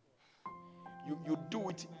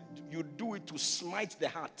 You do it to smite the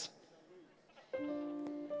heart.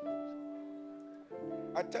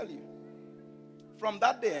 I tell you. From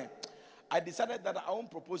that day, I decided that I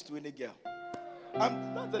won't propose to any girl.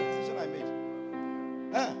 That's the decision I made.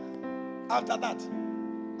 After that,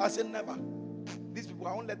 I said never. These people,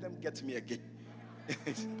 I won't let them get me again.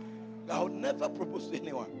 I will never propose to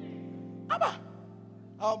anyone.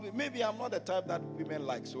 Maybe I'm not the type that women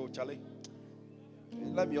like. So, Charlie,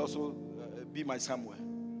 let me also be my somewhere.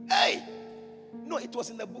 Hey! No, it was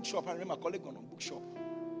in the bookshop. I remember a colleague on a bookshop.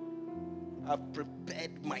 I've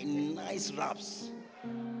prepared my nice wraps.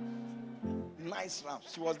 Nice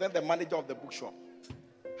wraps. She was then the manager of the bookshop.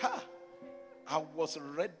 I was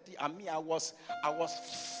ready. I was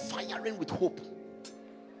firing with hope.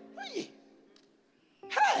 Hey!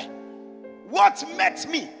 What met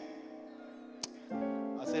me?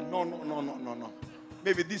 I said, no.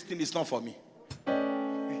 Maybe this thing is not for me.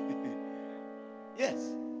 Yes.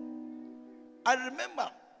 I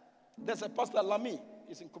remember there's a pastor, Lami.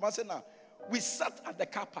 He's in Kumasi now. We sat at the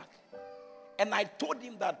car park. And I told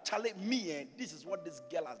him that, Charlie, this is what this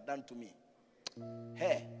girl has done to me.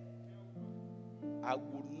 Hey,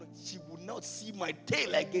 she would not see my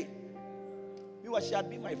tail again. Meanwhile, she had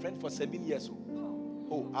been my friend for 7 years.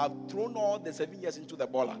 Oh, I've thrown all the 7 years into the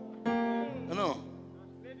baller. No.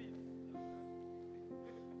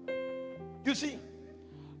 You see,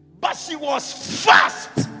 but she was fast.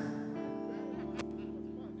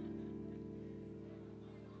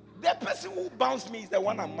 The person who bounced me is the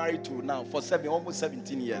one I'm married to now for almost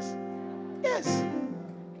 17 years. Yes.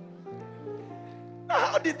 Now,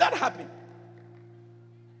 how did that happen?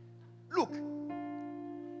 Look,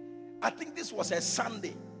 I think this was a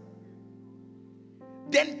Sunday.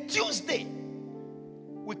 Then Tuesday,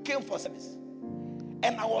 we came for service.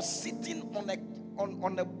 And I was sitting on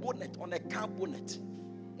a bonnet, on a car bonnet.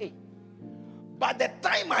 Hey. By the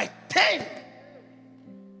time I turned,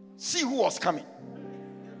 see who was coming.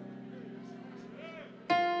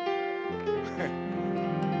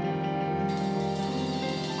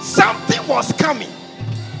 something was coming.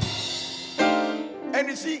 And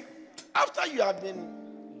you see, after you have been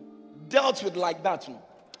dealt with like that,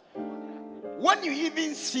 when you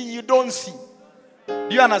even see, you don't see. Do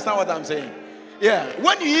you understand what I'm saying? Yeah.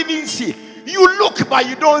 When you even see, you look but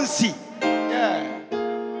you don't see. Yeah.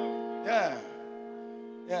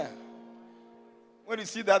 When you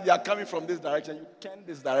see that they are coming from this direction, you turn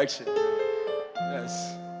this direction.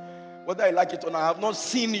 Yes. Whether I like it or not, I have not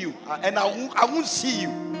seen you, and I won't see you.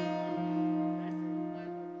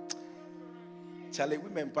 Charlie,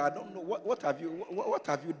 women, but I don't know what have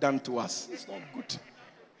you done to us? It's not good.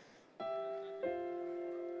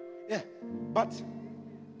 Yeah, but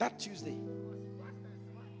that Tuesday,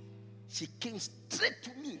 she came straight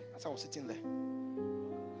to me as I was sitting there.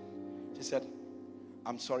 She said,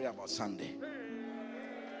 "I'm sorry about Sunday.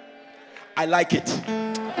 I like it."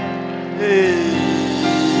 Hey.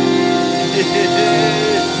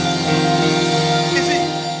 You see,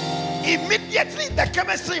 immediately the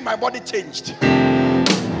chemistry in my body changed.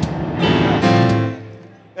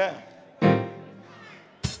 Yeah.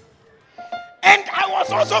 And I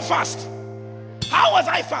was also fast. How was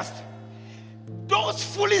I fast? Those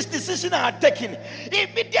foolish decisions I had taken,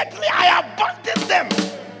 immediately I abandoned them.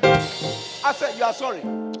 I said, "You are sorry.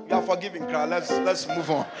 You are forgiven, Kra. Let's move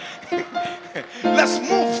on." Let's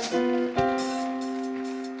move.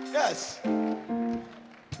 Yes.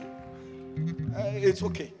 It's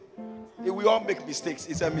okay. We all make mistakes.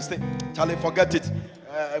 It's a mistake. Charlie, forget it.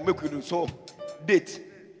 Make we do. So, date.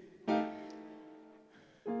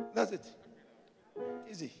 That's it.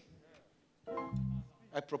 Easy.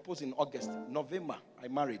 I proposed in August. November, I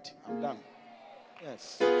married. I'm done.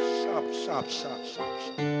 Yes. Sharp.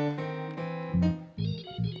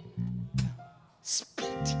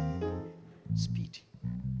 Speed.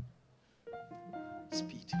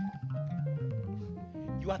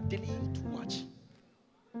 You are delaying too much.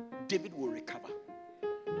 David will recover.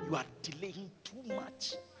 You are delaying too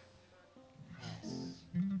much. Yes.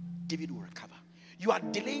 David will recover. You are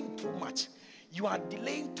delaying too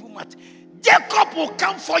much. Jacob will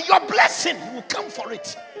come for your blessing. He will come for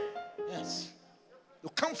it. Yes.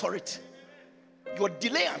 You'll come for it. Your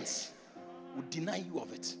delayance will deny you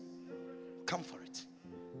of it. Come for it.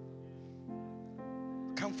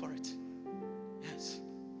 Come for it. Yes.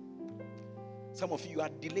 Some of you are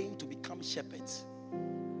delaying to become shepherds.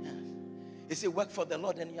 Yes. You say, work for the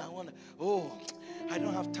Lord, and you are wondering, I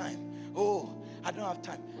don't have time.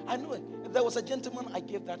 I know it. There was a gentleman I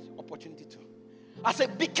gave that opportunity to. I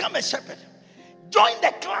said, become a shepherd. Join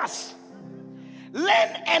the class.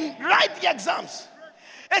 Learn and write the exams.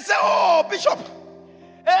 He said, Bishop,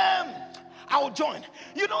 I'll join.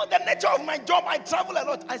 You know the nature of my job, I travel a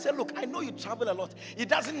lot. I said, look, I know you travel a lot. It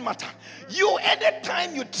doesn't matter. You,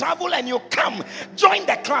 anytime you travel and you come, join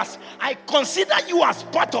the class. I consider you as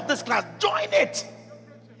part of this class. Join it.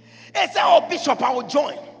 He said, Bishop, I will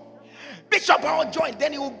join. Bishop, I will join.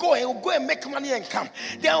 Then he will go and make money and come.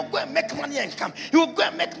 Then he will go and make money and come. He will go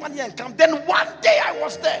and make money and come. Then one day I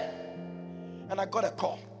was there and I got a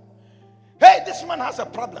call. Hey, this man has a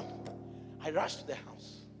problem. I rushed to the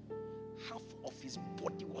house. Half of his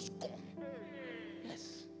body was gone.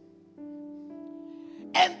 Yes.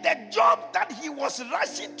 And the job that he was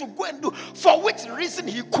rushing to go and do, for which reason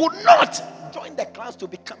he could not join the class to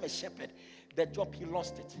become a shepherd, the job, he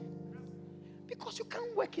lost it. Because you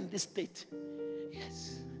can't work in this state.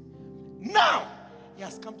 Yes. Now, he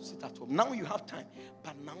has come to sit at home. Now you have time.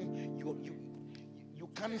 But now you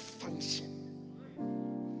can't function.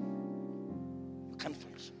 You can't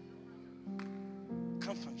function.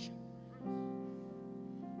 Can't function.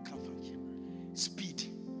 Can't function. Speed.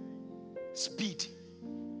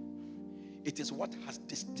 It is what has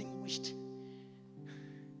distinguished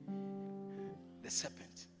the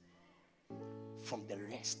serpent from the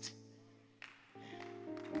rest.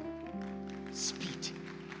 Speed.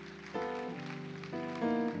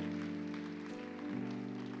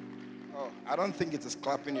 I don't think it is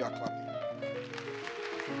clapping, you are clapping.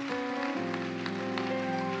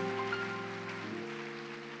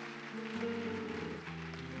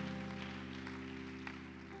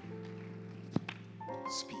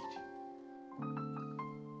 Speed.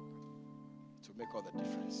 To make all the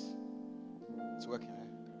difference. It's working, eh?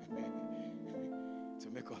 To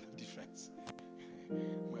make all the difference.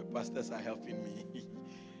 My pastors are helping me.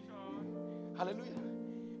 Hallelujah.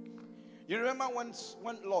 You remember when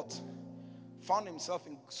Lot found himself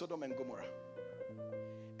in Sodom and Gomorrah,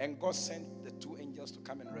 and God sent the two angels to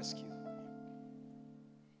come and rescue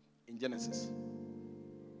in Genesis.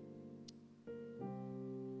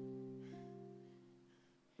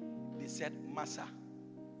 They said, Master,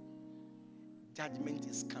 judgment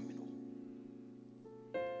is coming.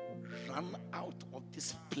 run out of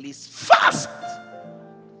this place fast.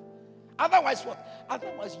 Otherwise what?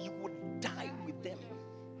 Otherwise you would die with them.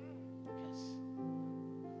 Yes.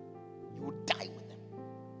 You would die with them.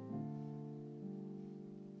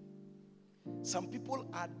 Some people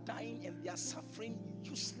are dying and they are suffering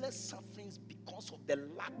useless sufferings because of the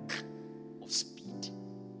lack of speed.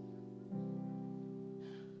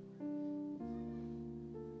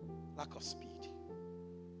 Lack of speed.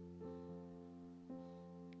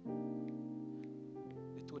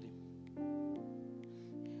 They told him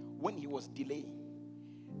when he was delaying,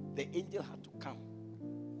 the angel had to come,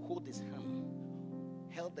 hold his hand,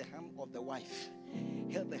 held the hand of the wife,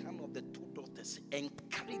 held the hand of the two daughters, and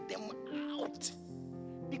carried them out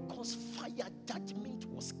because fire judgment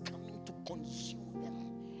was coming to consume them.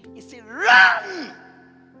 He said, run!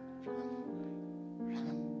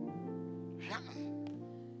 Run.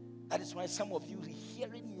 That is why some of you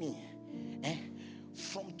hearing me,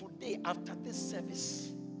 from today, after this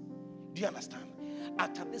service, do you understand?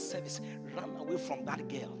 After this service, run away from that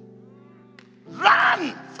girl.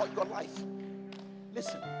 Run for your life.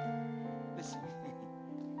 Listen.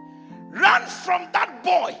 Run from that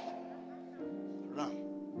boy. Run.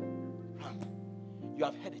 You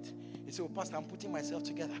have heard it. You say, oh, Pastor, I'm putting myself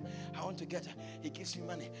together. I want to get her. He gives me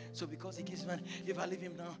money. So because he gives me money, if I leave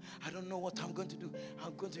him now, I don't know what I'm going to do.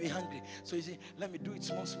 I'm going to be hungry. So you say, let me do it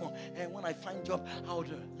small. And when I find job, I'll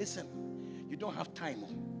do it. Listen, you don't have time.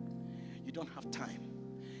 You don't have time.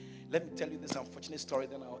 Let me tell you this unfortunate story,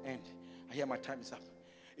 then I'll end. I hear my time is up.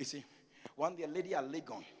 You see, one day a lady at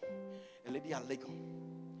Legon,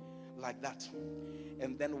 like that.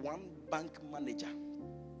 And then one bank manager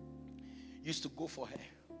used to go for her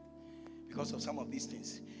because of some of these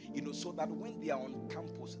things. So that when they are on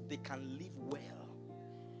campus, they can live well.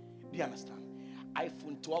 Do you understand?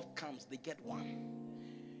 iPhone 12 comes, they get one.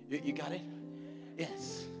 You got it?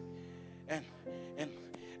 Yes. And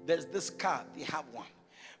there's this car, they have one.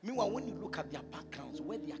 Meanwhile, when you look at their backgrounds,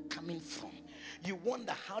 where they are coming from, you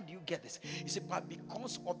wonder, how do you get this? You say, but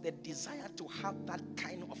because of the desire to have that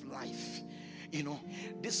kind of life,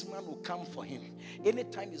 this man will come for him.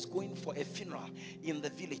 Anytime he's going for a funeral in the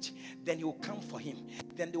village, then he will come for him.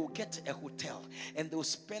 Then they will get a hotel and they will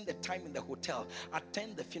spend the time in the hotel,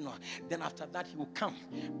 attend the funeral. Then after that, he will come,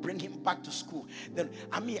 bring him back to school. Then,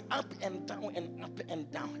 up and down and up and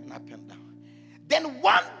down and up and down. Then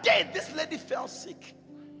one day, this lady fell sick.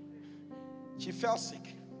 She fell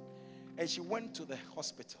sick. And she went to the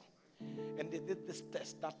hospital. And they did this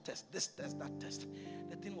test, that test, this test, that test.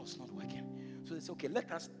 The thing was not working. So they said, okay,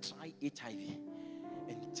 let us try HIV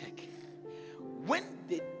and check. When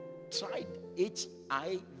they tried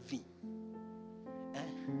HIV,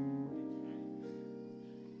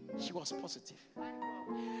 she was positive.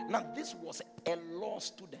 Now, this was a law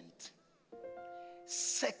student.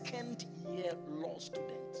 Second year law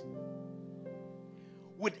student.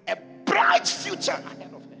 With a bright future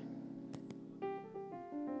ahead of her.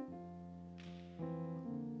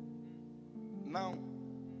 Now,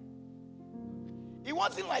 it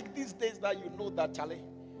wasn't like these days that that, Charlie,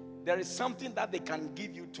 there is something that they can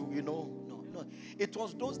give you to, No. It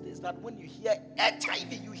was those days that when you hear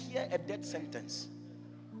HIV, you hear a death sentence.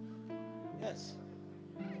 Yes.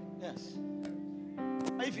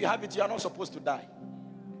 If you have it, you are not supposed to die.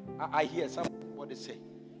 I hear somebody say,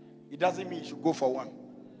 it doesn't mean you should go for one.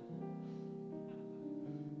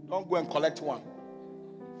 Don't go and collect one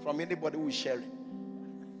from anybody who is sharing.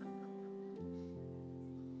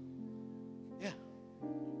 Yeah.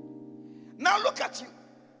 Now look at you.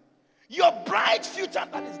 Your bright future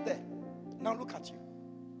that is there. Now look at you.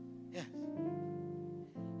 Yeah.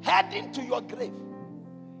 Heading to your grave.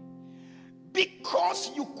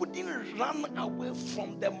 Because you couldn't run away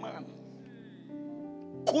from the man.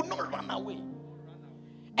 Could not run away.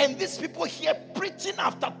 And these people here preaching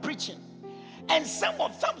after preaching. And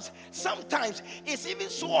sometimes it's even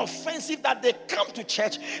so offensive that they come to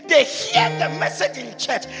church, they hear the message in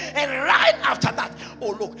church, and right after that,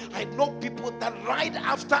 oh look, I know people that right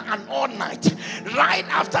after an all night,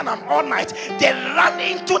 they run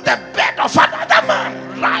into the bed of another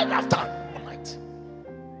man right after all night.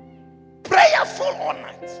 Prayerful all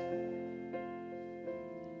night.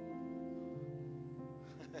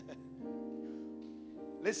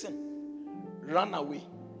 Listen, run away.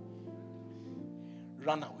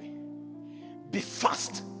 Run away. Be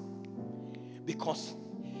fast. Because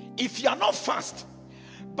if you are not fast,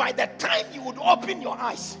 by the time you would open your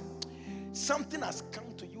eyes, something has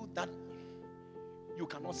come to you that you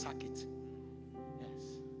cannot sack it. Yes.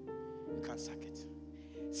 You can't sack it.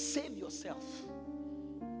 Save yourself.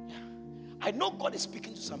 Yeah. I know God is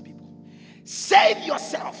speaking to some people. Save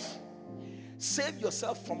yourself. Save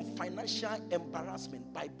yourself from financial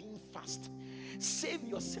embarrassment by being fast. Save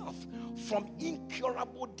yourself from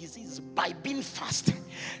incurable disease by being fast.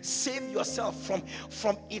 Save yourself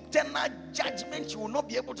from eternal judgment you will not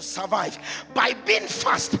be able to survive by being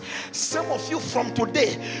fast. Some of you from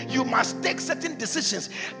today, you must take certain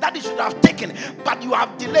decisions that you should have taken, but you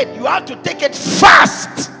have delayed. You have to take it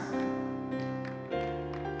fast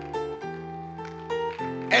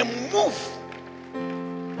and move.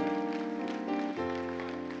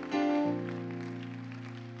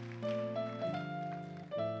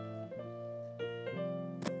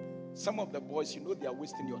 Some of the boys, you know they are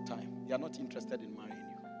wasting your time. They are not interested in marrying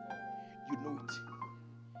you. You know it.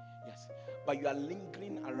 Yes. But you are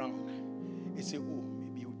lingering around. You say, oh,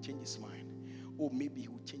 maybe he will change his mind. Oh, maybe he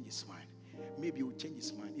will change his mind. Maybe he will change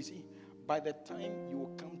his mind. You see, by the time you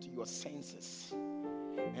will come to your senses,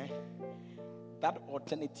 that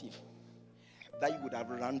alternative that you would have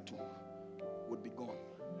run to would be gone.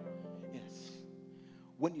 Yes.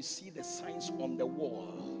 When you see the signs on the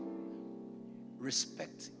wall,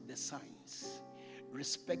 respect the signs.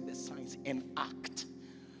 Respect the signs and act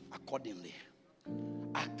accordingly.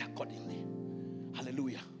 Act accordingly.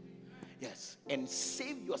 Hallelujah. Yes. And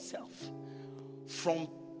save yourself from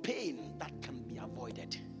pain that can be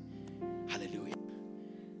avoided. Hallelujah.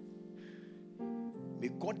 May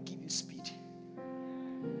God give you speed.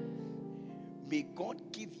 May God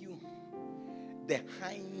give you the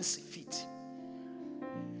hinds feet.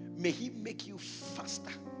 May He make you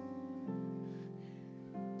faster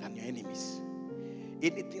than your enemies.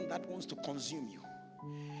 Anything that wants to consume you,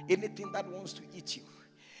 anything that wants to eat you,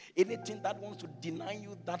 anything that wants to deny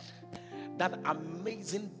you that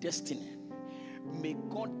amazing destiny, may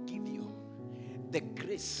God give you the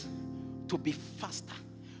grace to be faster,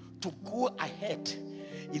 to go ahead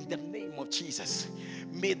in the name of Jesus.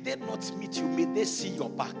 May they not meet you, may they see your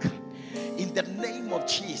back. In the name of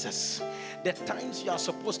Jesus, the times you are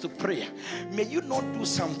supposed to pray, may you not do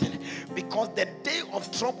something, because the day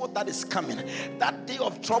of trouble that is coming, that day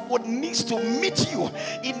of trouble needs to meet you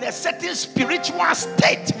in a certain spiritual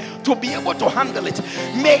state to be able to handle it.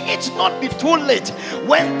 May it not be too late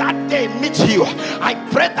when that day meets you. I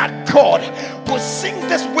pray that God will sing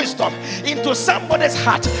this wisdom into somebody's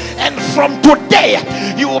heart, and from today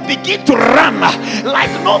you will begin to run like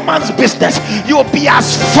no man's business. You will be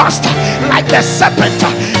as fast like the serpent.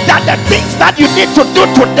 That the things that you need to do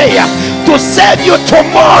today to save you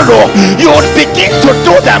tomorrow, you will begin to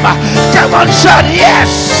do them. Come on, shout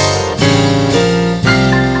yes.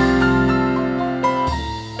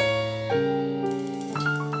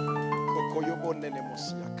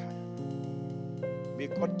 May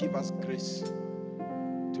God give us grace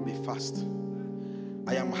to be fast.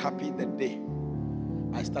 I am happy the day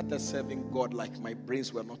I started serving God like my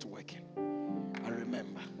brains were not working. I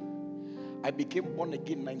remember I became born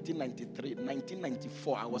again in 1993.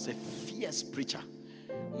 1994, I was a fierce preacher.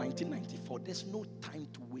 1994, there's no time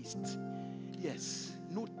to waste. Yes,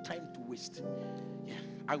 no time to waste. Yeah,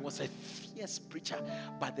 I was a fierce preacher.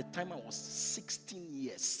 By the time I was 16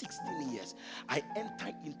 years, I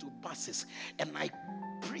entered into buses and I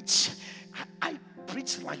preach. I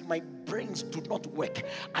preach like my brains do not work.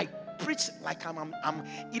 I preach like I'm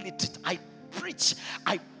illiterate. I preach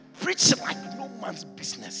like no man's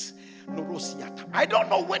business. I don't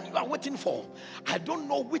know when you are waiting for. I don't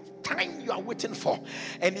know which time you are waiting for.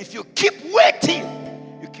 And if you keep waiting,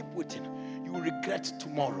 you will regret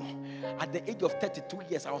tomorrow. At the age of 32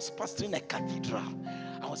 years, I was pastoring a cathedral.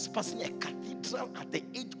 At the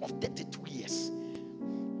age of 32 years.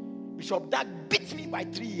 Bishop Dag beat me by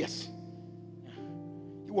 3 years.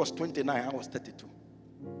 He was 29, I was 32.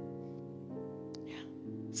 Yeah.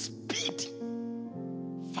 Speed.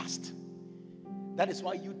 Fast. That is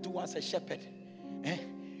why you do as a shepherd.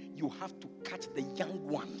 You have to catch the young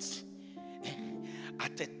ones.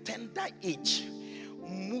 At a tender age.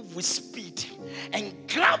 Move with speed and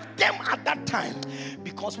grab them at that time,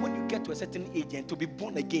 because when you get to a certain age and to be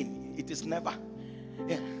born again, it is never.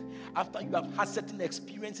 After you have had certain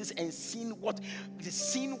experiences and seen what is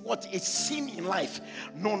seen in life,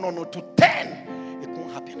 no, to 10 it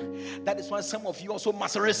won't happen. That is why some of you also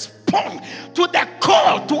must respond to the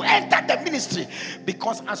call to enter the ministry,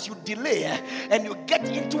 because as you delay and you get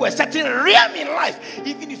into a certain realm in life,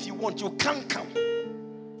 even if you want, you can't come.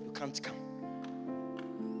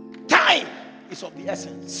 Time is of the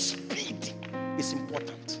essence. Speed is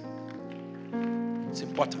important. It's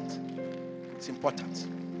important.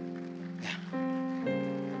 Yeah.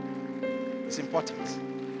 It's important.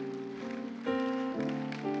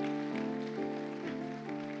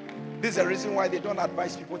 This is the reason why they don't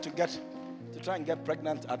advise people to try and get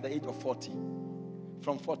pregnant at the age of 40.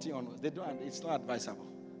 From 40 onwards. It's not advisable.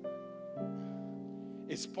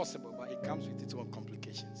 It's possible, but it comes with its own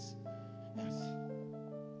complications. Yes.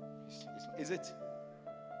 Is it?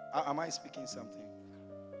 Am I speaking something?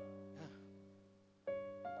 Yeah.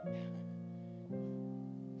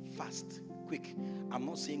 Fast, quick. I'm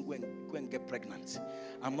not saying go and get pregnant.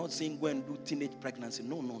 I'm not saying go and do teenage pregnancy.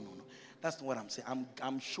 No. That's not what I'm saying.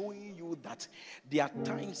 I'm showing you that there are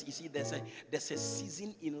times, you see, there's a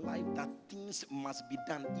season in life that things must be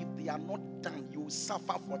done. If they are not done, you will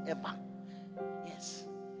suffer forever. Yes.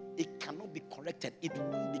 It cannot be corrected. It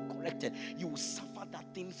won't be corrected. You will suffer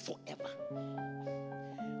that thing forever.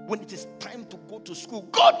 When it is time to go to school,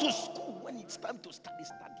 go to school. When it's time to study.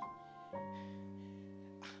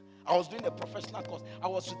 I was doing a professional course. I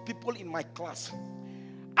was with people in my class.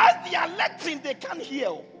 As they are lecturing, they can't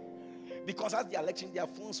hear. Because as they are lecturing, their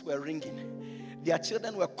phones were ringing. Their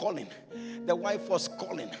children were calling. The wife was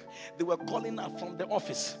calling. They were calling her from the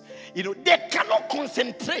office. They cannot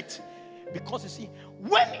concentrate. Because you see,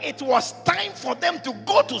 when it was time for them to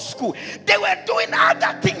go to school, they were doing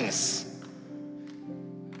other things.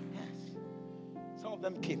 Yes. Some of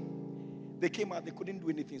them came. They came out, they couldn't do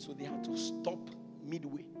anything, so they had to stop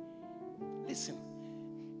midway. Listen,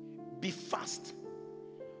 be fast.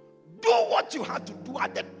 Do what you have to do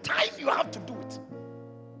at the time you have to do it.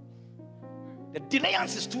 The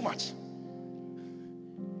delayance is too much.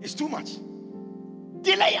 It's too much.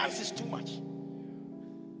 Delayance is too much.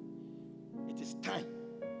 It is time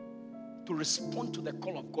to respond to the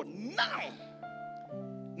call of God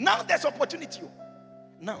now. There's opportunity.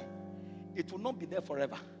 Now, it will not be there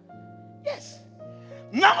forever. Yes.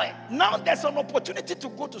 Now there's an opportunity to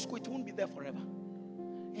go to school. It won't be there forever.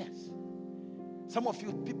 Yes. Some of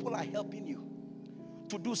you people are helping you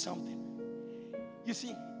to do something. You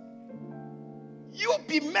see, you'll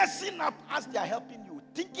be messing up as they are helping you,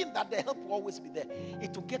 thinking that the help will always be there.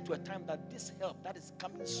 It will get to a time that this help that is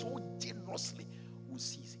coming so generously will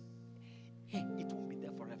cease. Hey, it won't be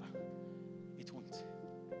there forever. It won't.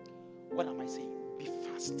 What am I saying? Be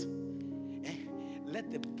fast.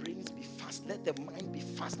 Let the brains be fast. Let the mind be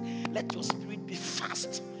fast. Let your spirit be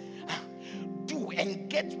fast. Do and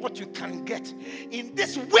get what you can get in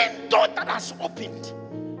this window that has opened.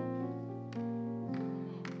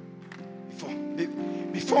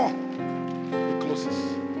 Before it closes.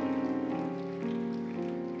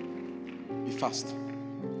 Be fast.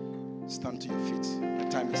 Stand to your feet. The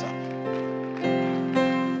time is up.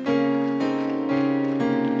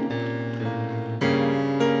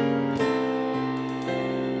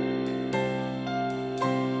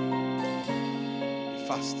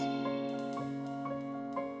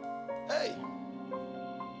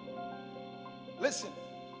 Listen.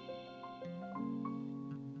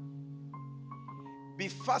 Be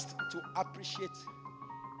fast to appreciate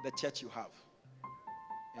the church you have.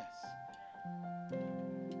 Yes.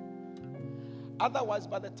 Otherwise,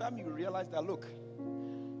 by the time you realize that, look,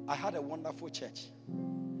 I had a wonderful church.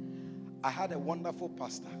 I had a wonderful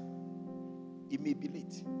pastor. It may be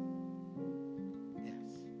late.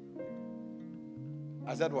 Yes.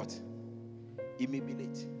 I said what? It may be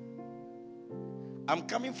late. I'm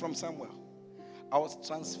coming from somewhere. I was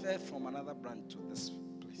transferred from another branch to this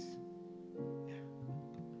place. Yeah.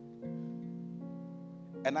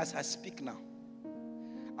 And as I speak now,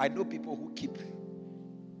 I know people who keep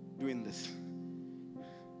doing this.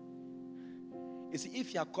 You see,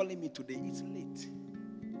 if you are calling me today, it's late.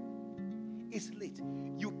 It's late.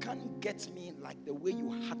 You can't get me like the way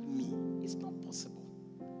you had me. It's not possible.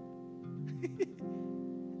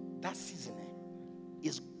 That season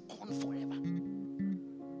is gone forever.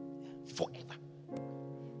 Forever.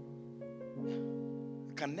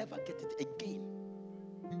 You can never get it again.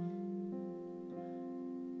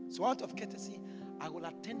 So out of courtesy, I will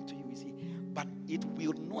attend to you, you see, but it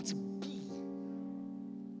will not be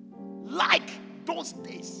like those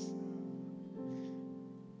days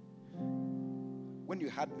when you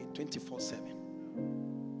had me 24/7,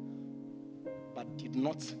 but did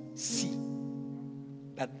not see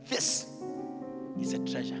that this is a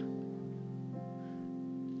treasure.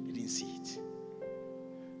 You didn't see it.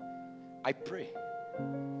 I pray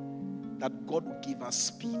that God will give us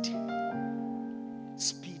speed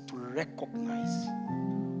to recognize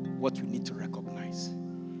what we need to recognize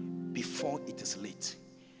before it is late.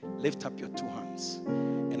 Lift up your two hands,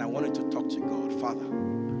 and I wanted to talk to God. Father,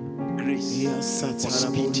 grace for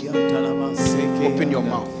speed. Open your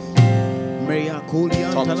mouth.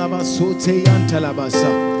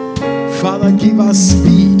 Father, give us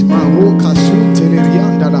speed.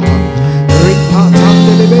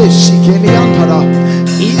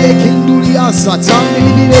 Ile kinduria satani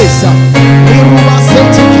libiresa. Iruba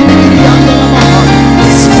seti kinduria ndala maha.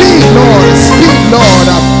 Lord. Speed, Lord.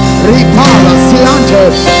 Ripara,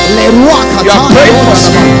 Siante, Leruaka, You are praying for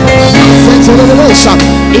speed.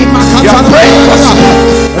 You are praying for speed.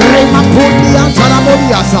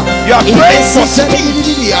 You are praying for speed.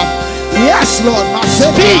 Yes, Lord.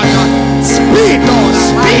 Speed. Speed, Lord.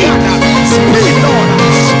 Speed. Speed, Lord.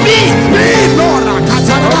 Speed. Speed, Lord.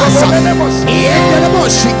 Katarabasa.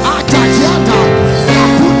 Iendeleboshi, atakiata.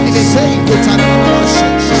 Napundi besei kutarabasha.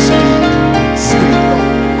 Speed, Lord.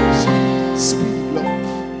 Speed, Lord.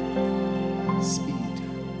 Speed.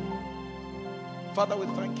 Father, we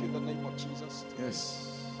thank you in the name of Jesus. Yes.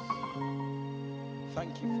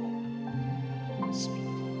 Thank you for speed.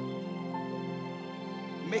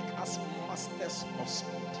 Make us masters of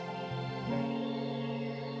speed.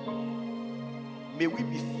 May we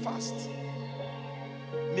be fast.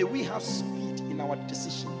 May we have speed in our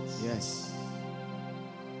decisions. Yes.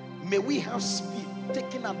 May we have speed,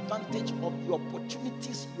 taking advantage of the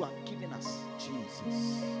opportunities you are giving us.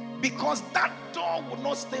 Jesus. Because that door will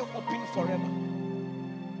not stay open forever.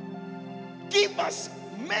 Give us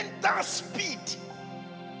mental speed.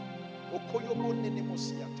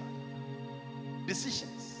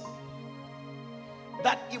 Decisions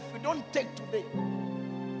that if we don't take today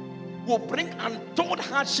will bring untold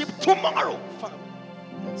hardship tomorrow. Father,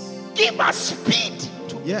 Yes. give us speed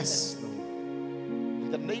to Yes, Lord.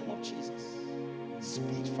 in the name of Jesus.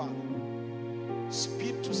 Speed, Father.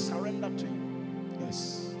 Speed to surrender to you.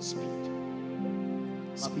 Yes. Speed.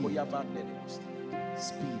 Speed. Speed.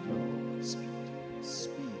 Speed, Lord. Speed.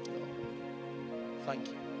 Speed, Lord. Thank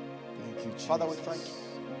you. Thank you, Jesus. Father, we thank you.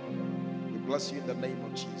 We bless you in the name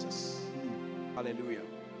of Jesus. Hallelujah.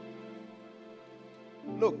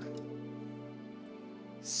 Look,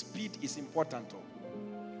 speed is important.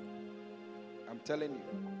 I'm telling you.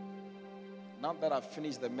 Now that I've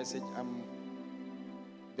finished the message,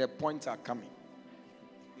 the points are coming.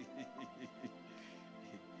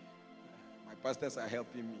 My pastors are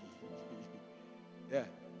helping me. Yeah.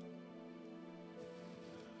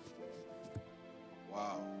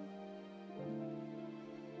 Wow.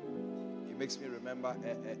 It makes me remember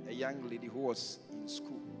a young lady who was in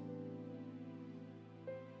school.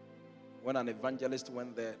 When an evangelist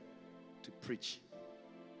went there to preach,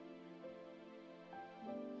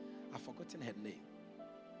 I've forgotten her name.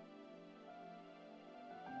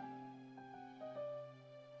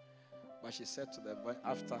 But she said to the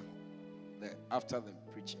after the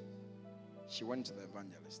preaching, she went to the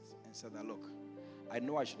evangelist and said that, look, I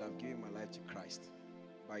know I should have given my life to Christ,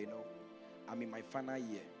 but I'm in my final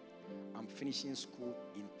year. I'm finishing school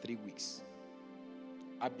in 3 weeks.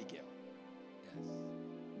 Abigail. Yes.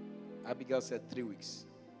 Abigail said 3 weeks.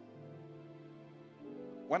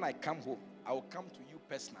 When I come home, I will come to you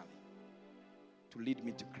personally to lead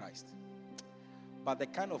me to Christ. But the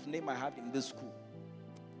kind of name I have in this school,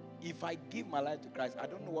 if I give my life to Christ, I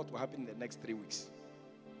don't know what will happen in the next 3 weeks.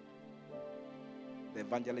 The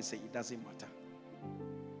evangelist said, it doesn't matter.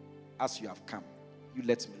 As you have come, you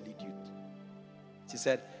let me lead you. She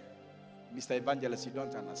said, Mr. Evangelist, you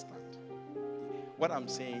don't understand. What I'm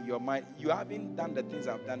saying, your mind, you haven't done the things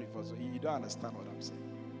I've done before, so you don't understand what I'm saying.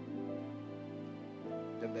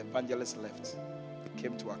 Then the evangelist left,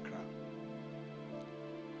 came to Accra,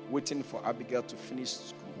 waiting for Abigail to finish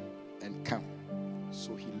school and come.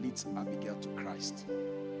 So he leads Abigail to Christ.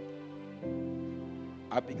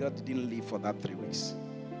 Abigail didn't leave for that 3 weeks.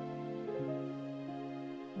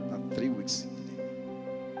 That 3 weeks.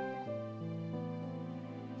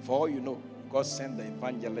 For all you know, God sent the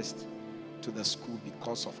evangelist to the school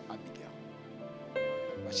because of Abigail.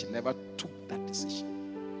 But she never took that decision.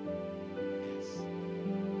 Yes.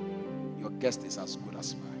 Your guest is as good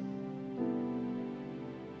as mine.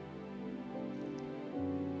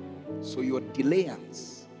 So your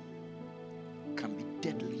delayance can be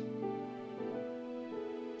deadly.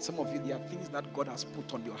 Some of you, there are things that God has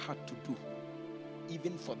put on your heart to do,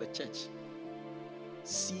 even for the church.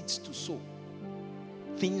 Seeds to sow,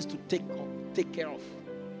 things to take care of.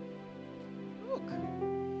 Look,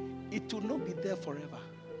 it will not be there forever.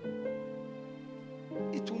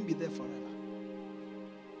 It won't be there forever.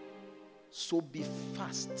 So be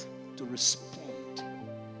fast to respond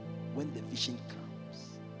when the vision comes.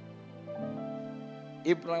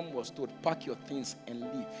 Abraham was told, pack your things and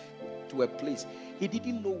leave to a place. He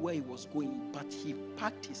didn't know where he was going, but he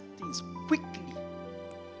packed his things quickly.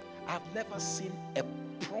 I've never seen a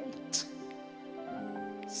prompt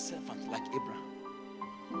servant like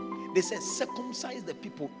Abraham. They said, circumcise the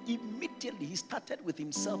people. Immediately he started with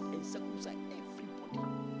himself and circumcised everybody.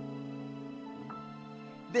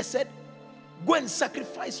 They said, go and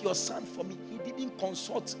sacrifice your son for me. He didn't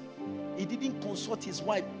consult He didn't consult his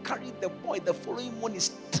wife, carried the boy the following morning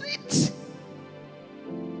straight.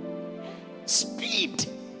 Speed.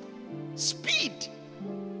 Speed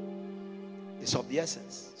is of the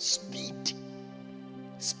essence. Speed.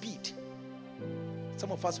 Speed.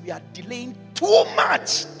 Some of us, we are delaying too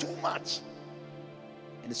much.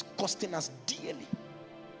 And it's costing us dearly.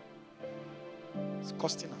 It's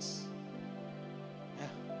costing us. Yeah.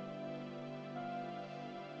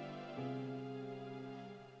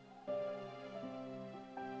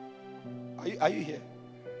 Are you here?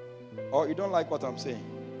 Or you don't like what I'm saying?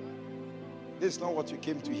 This is not what you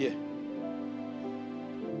came to hear.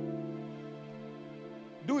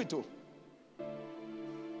 Do it too.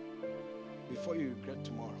 Before you regret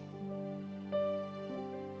tomorrow.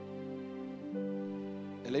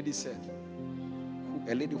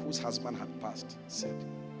 A lady whose husband had passed said,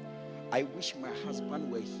 I wish my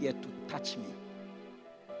husband were here to touch me,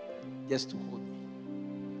 just to hold me.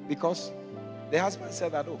 Because the husband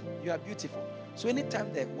said that, oh, you are beautiful. So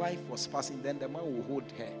anytime the wife was passing, then the man will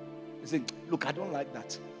hold her. He said, look, I don't like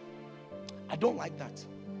that. I don't like that.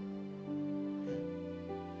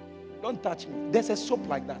 Don't touch me. There's a soap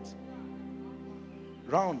like that.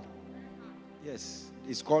 Round. Yes.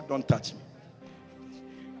 It's called Don't Touch Me.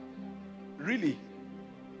 Really?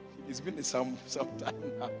 It's been some time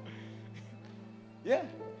now. Yeah.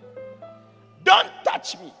 Don't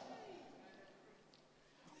touch me.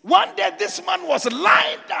 One day this man was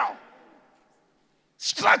lying down,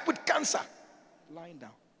 struck with cancer, lying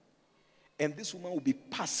down. And this woman will be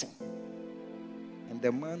passing, and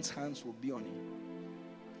the man's hands will be on him.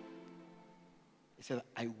 He said,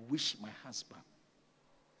 I wish my husband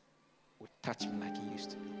would touch me like he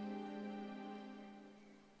used to be.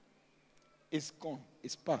 It's gone.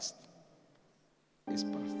 It's past. It's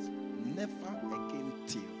past. Never again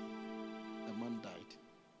till the man died.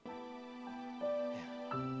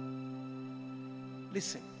 Yeah.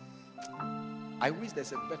 Listen. I wish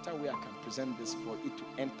there's a better way I can present this for it to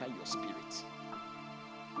enter your spirit.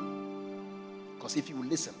 Because if you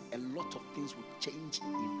listen, a lot of things will change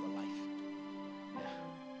in your life.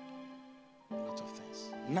 Yeah. A lot of things.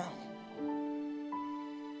 Now,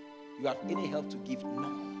 you have any help to give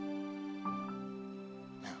now.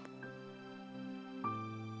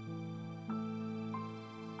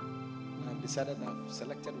 Decided I've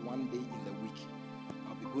selected one day in the week.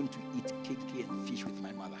 I'll be going to eat cake and fish with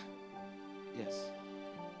my mother. Yes.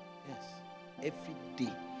 Yes. Every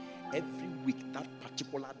day, every week, that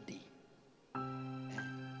particular day,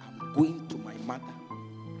 I'm going to my mother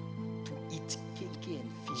to eat cake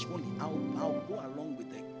and fish. Only I'll go along with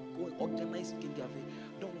the organized cake cafe.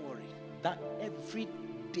 Don't worry. That every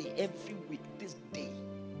day, every week, this day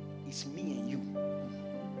is me and you.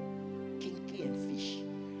 Cake and fish.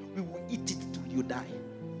 We will eat it till you die.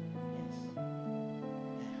 Yes.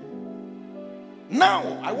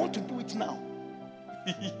 Now, I want to do it now.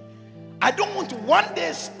 I don't want to one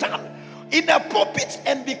day stand in a pulpit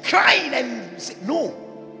and be crying and say, no.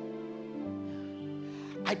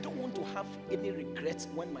 I don't want to have any regrets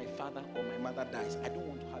when my father or my mother dies. I don't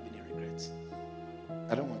want to have any regrets.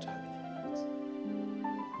 I don't want to have any regrets.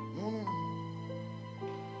 No.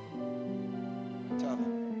 Tell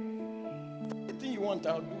them. Anything you want,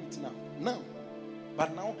 I'll do it now. Now.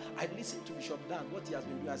 But now I listen to Bishop Dan, what he has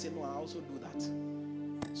been doing. I say, no, I also do that.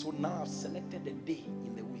 So now I've selected a day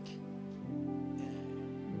in the week.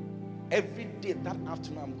 Every day that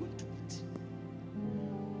afternoon I'm going to eat.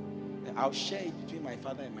 I'll share it between my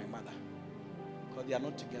father and my mother. Because they are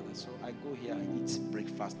not together. So I go here, I eat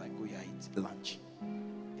breakfast. I go here, I eat lunch.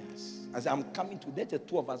 Yes. As I'm coming to, there's the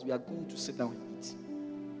two of us, we are going to sit down and eat.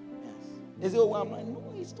 They say, oh, well, I'm like,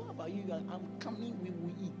 no, it's not about you. I'm coming, we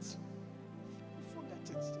will eat. Forget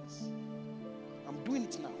it. I'm doing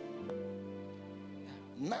it now.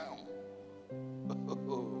 Now. I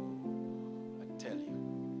tell you.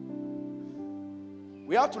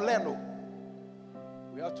 We have to learn, though.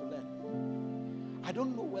 We have to learn. I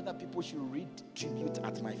don't know whether people should read tribute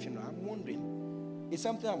at my funeral. I'm wondering. It's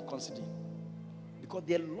something I'm considering. Because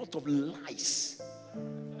there are a lot of lies.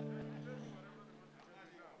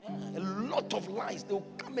 A lot of lies. They will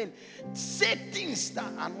come and say things that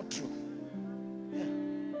are not true. Yeah.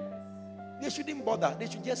 They shouldn't bother. They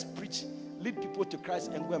should just preach, lead people to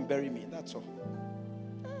Christ, and go and bury me. That's all.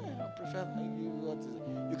 I prefer.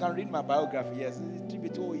 You can read my biography. Yes,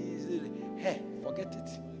 hey, forget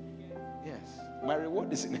it. Yes, my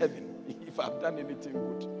reward is in heaven. If I've done anything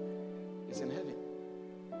good, it's in heaven.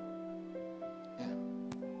 Yeah.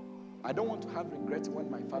 I don't want to have regret when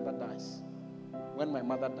my father dies. When my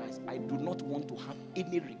mother dies, I do not want to have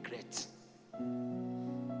any regret.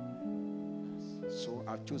 So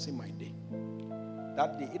I've chosen my day.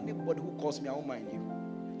 That day, anybody who calls me, I won't mind you.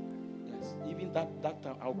 Yes, even that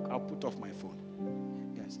time, I'll put off my phone.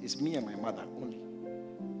 Yes, it's me and my mother only.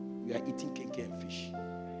 We are eating cake and fish.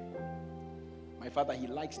 My father, he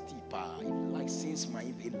likes tea. He likes since my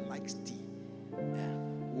he likes tea. Yeah.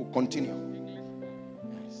 We'll continue.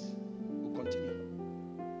 Yes, we'll continue.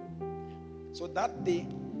 So that day,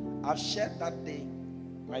 I've shared that day,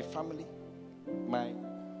 my family, my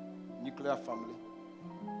nuclear family,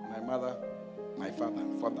 my mother, my father,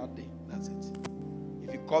 for that day. That's it.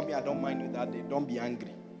 If you call me, I don't mind you that day. Don't be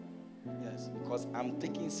angry. Yes, because I'm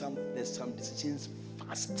taking some decisions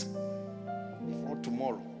fast before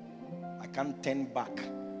tomorrow. I can't turn back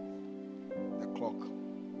the clock.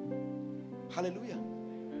 Hallelujah.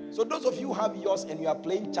 So those of you who have yours and you are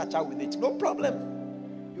playing cha-cha with it, no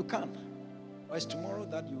problem. You can. But it's tomorrow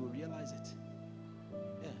that you will realize it.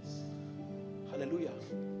 Yes. Hallelujah.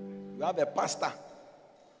 You have a pastor.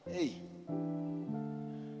 Hey.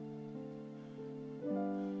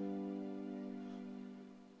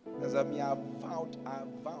 As I mean, I vowed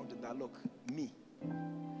that, look, me,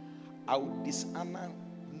 I will dishonor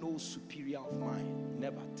no superior of mine,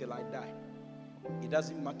 never, till I die. It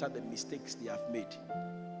doesn't matter the mistakes they have made.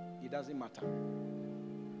 It doesn't matter.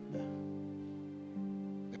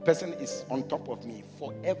 The person is on top of me,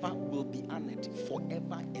 forever will be honored,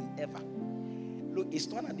 forever and ever. Look, it's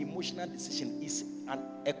not an emotional decision, it's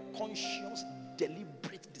a conscious,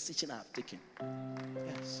 deliberate decision I have taken.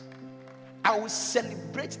 Yes. I will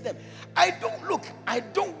celebrate them. I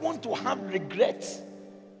don't want to have regrets.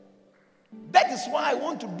 That is why I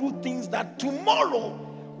want to do things that tomorrow,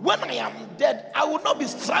 when I am dead, I will not be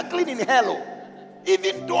struggling in hell.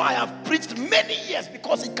 Even though I have preached many years,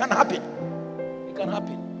 because it can happen. It can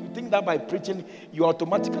happen. You think that by preaching, you are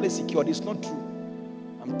automatically secured. It's not true.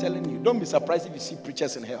 I'm telling you, don't be surprised if you see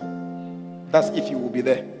preachers in hell. That's if you will be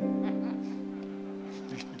there.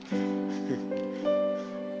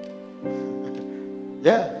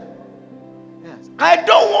 Yeah. Yes. I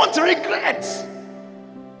don't want regrets.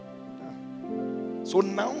 So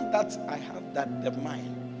now that I have that the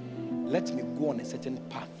mind, let me go on a certain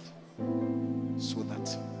path so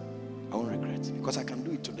that I won't regret. Because I can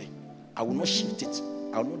do it today. I will not shift it.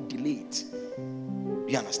 I will not delay it. Do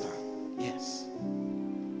you understand? Yes.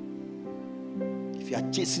 If you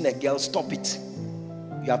are chasing a girl, stop it.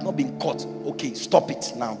 You have not been caught. Okay, stop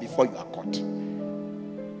it now before you are caught.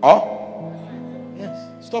 Oh?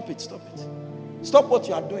 Yes. Stop it. Stop what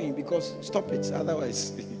you are doing, because stop it.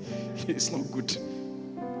 Otherwise, it's not good.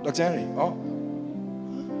 Dr. Henry,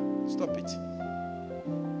 stop it.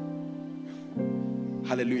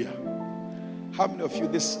 Hallelujah. How many of you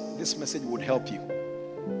this message would help you?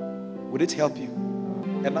 Would it help you?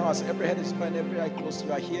 And now, as every head is bowed, every eye closed,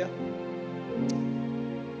 you are here.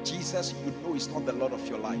 Jesus, you know, is not the Lord of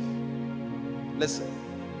your life. Listen,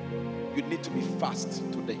 you need to be fast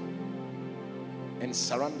today and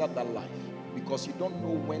surrender that life, because you don't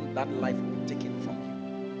know when that life will be taken from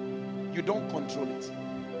you. You don't control it.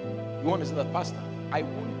 You want to say that, Pastor, I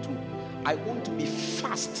want to be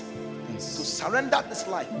fast, yes, to surrender this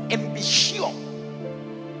life and be sure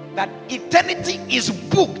that eternity is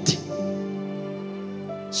booked,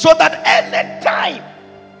 so that any time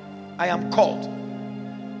I am called,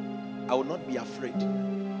 I will not be afraid.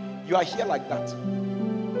 You are here like that.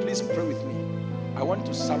 Please pray with me. I want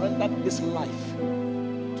to surrender this life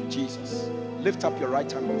to Jesus. Lift up your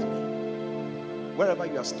right hand with me. Wherever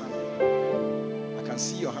you are standing, I can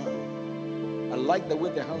see your hand. I like the way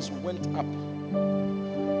the hands went up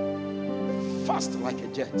fast like a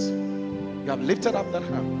jet. You have lifted up that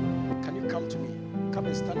hand. Can you come to me? Come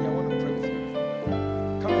and stand here. I want to pray with you.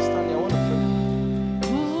 Come and stand here. I want to pray with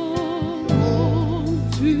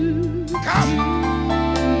you. Come.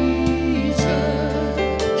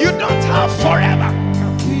 You don't have forever.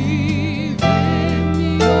 Yeah.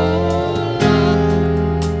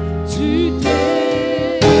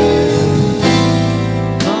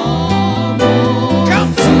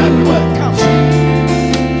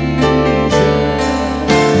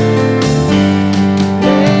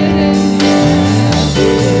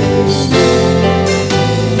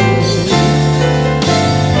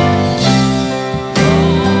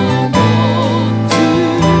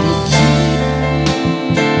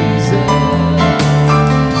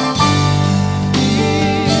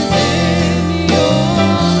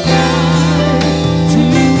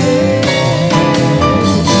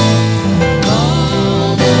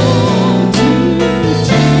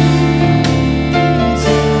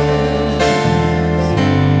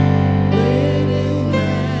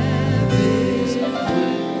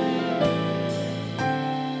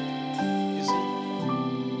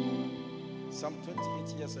 some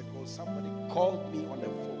 28 years ago, somebody called me on the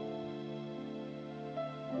phone.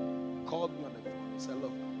 He said,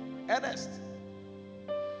 look, Ernest,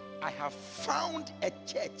 I have found a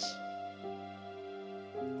church.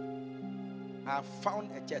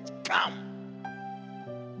 Come.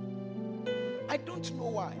 I don't know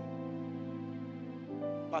why,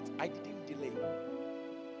 but I didn't delay.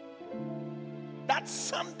 That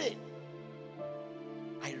Sunday,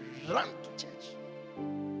 I ran to church.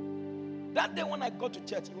 That day when I got to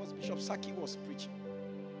church, it was Bishop Saki was preaching.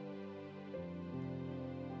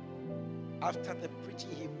 After the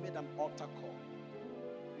preaching, he made an altar call.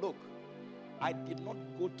 Look, I did not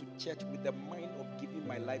go to church with the mind of giving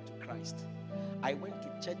my life to Christ. I went to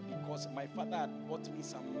church because my father had bought me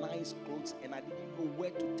some nice clothes and I didn't know where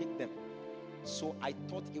to take them. So I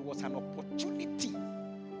thought it was an opportunity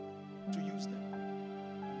to use them.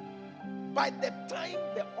 By the time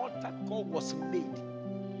the altar call was made,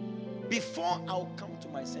 before I'll come to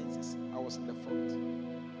my senses, I was in the front,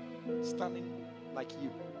 standing like you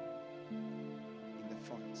in the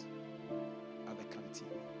front at the canteen.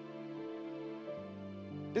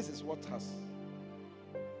 This is what has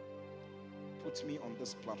put me on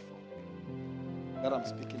this platform that I'm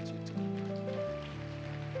speaking to you today.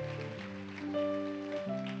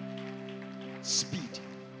 Speed.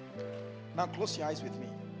 Now close your eyes with me.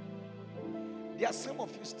 There are some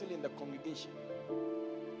of you still in the congregation.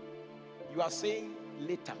 You are saying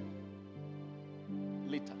later.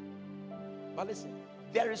 But listen,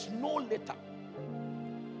 there is no later.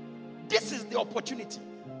 This is the opportunity.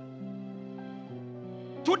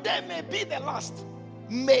 Today may be the last.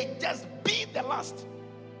 May just be the last.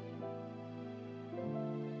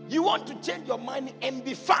 You want to change your mind and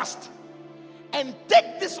be fast and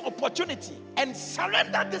take this opportunity and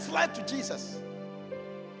surrender this life to Jesus.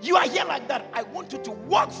 You are here like that. I want you to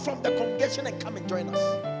walk from the congregation and come and join us.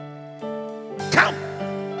 Come.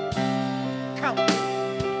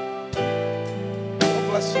 God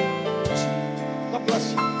bless you. God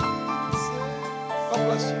bless you. God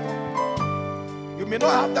bless you. You may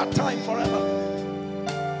not have that time forever.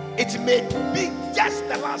 It may be just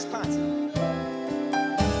the last time.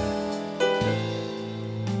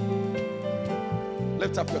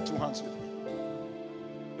 Lift up your two hands with me.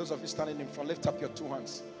 Those of you standing in front, lift up your two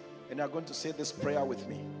hands. And you are going to say this prayer with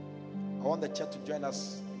me. I want the church to join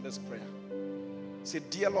us in this prayer. Say,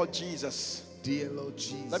 dear Lord Jesus. Dear Lord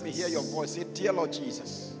Jesus. Let me hear your voice. Say, dear Lord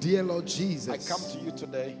Jesus. Dear Lord Jesus. I come to you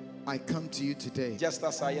today. I come to you today. Just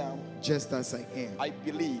as I am. Just as I am. I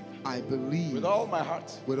believe. I believe. With all my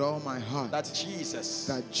heart. With all my heart. That Jesus.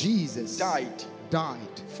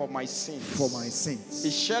 Died for my sins. For my sins.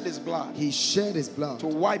 He shed his blood. He shed his blood. To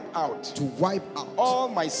wipe out. All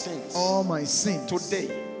my sins. All my sins.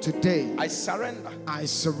 Today. I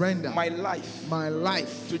surrender my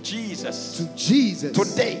life to Jesus.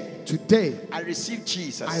 Today, I receive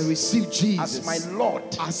Jesus. As my Lord.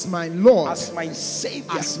 As my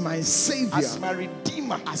Savior. As my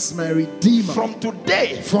Redeemer. From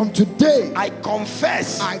today, I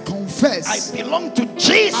confess. I belong to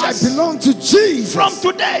Jesus.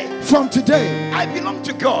 From today, I belong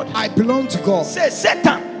to God. Say,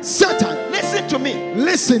 Satan.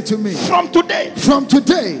 Listen to me. From today,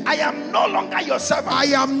 I am no longer your servant.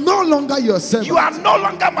 You are no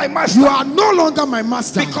longer my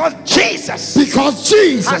master. Because Jesus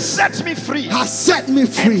has set me free. And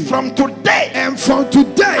from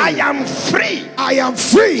today, I am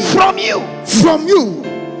free from you.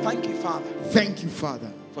 Thank you,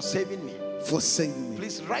 Father. For saving me.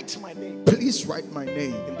 Please write my name.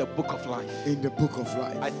 In the book of life.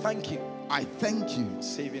 I thank you.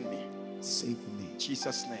 Saving me. In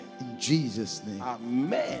Jesus' name.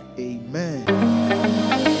 Amen.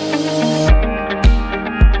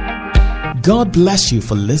 God bless you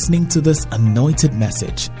for listening to this anointed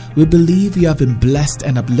message. We believe you have been blessed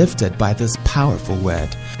and uplifted by this powerful word.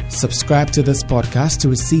 Subscribe to this podcast to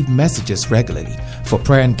receive messages regularly. For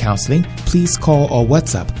prayer and counseling, please call or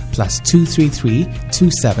WhatsApp +233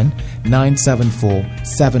 27 974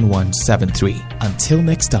 7173. Until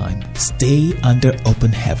next time, stay under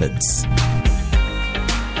open heavens.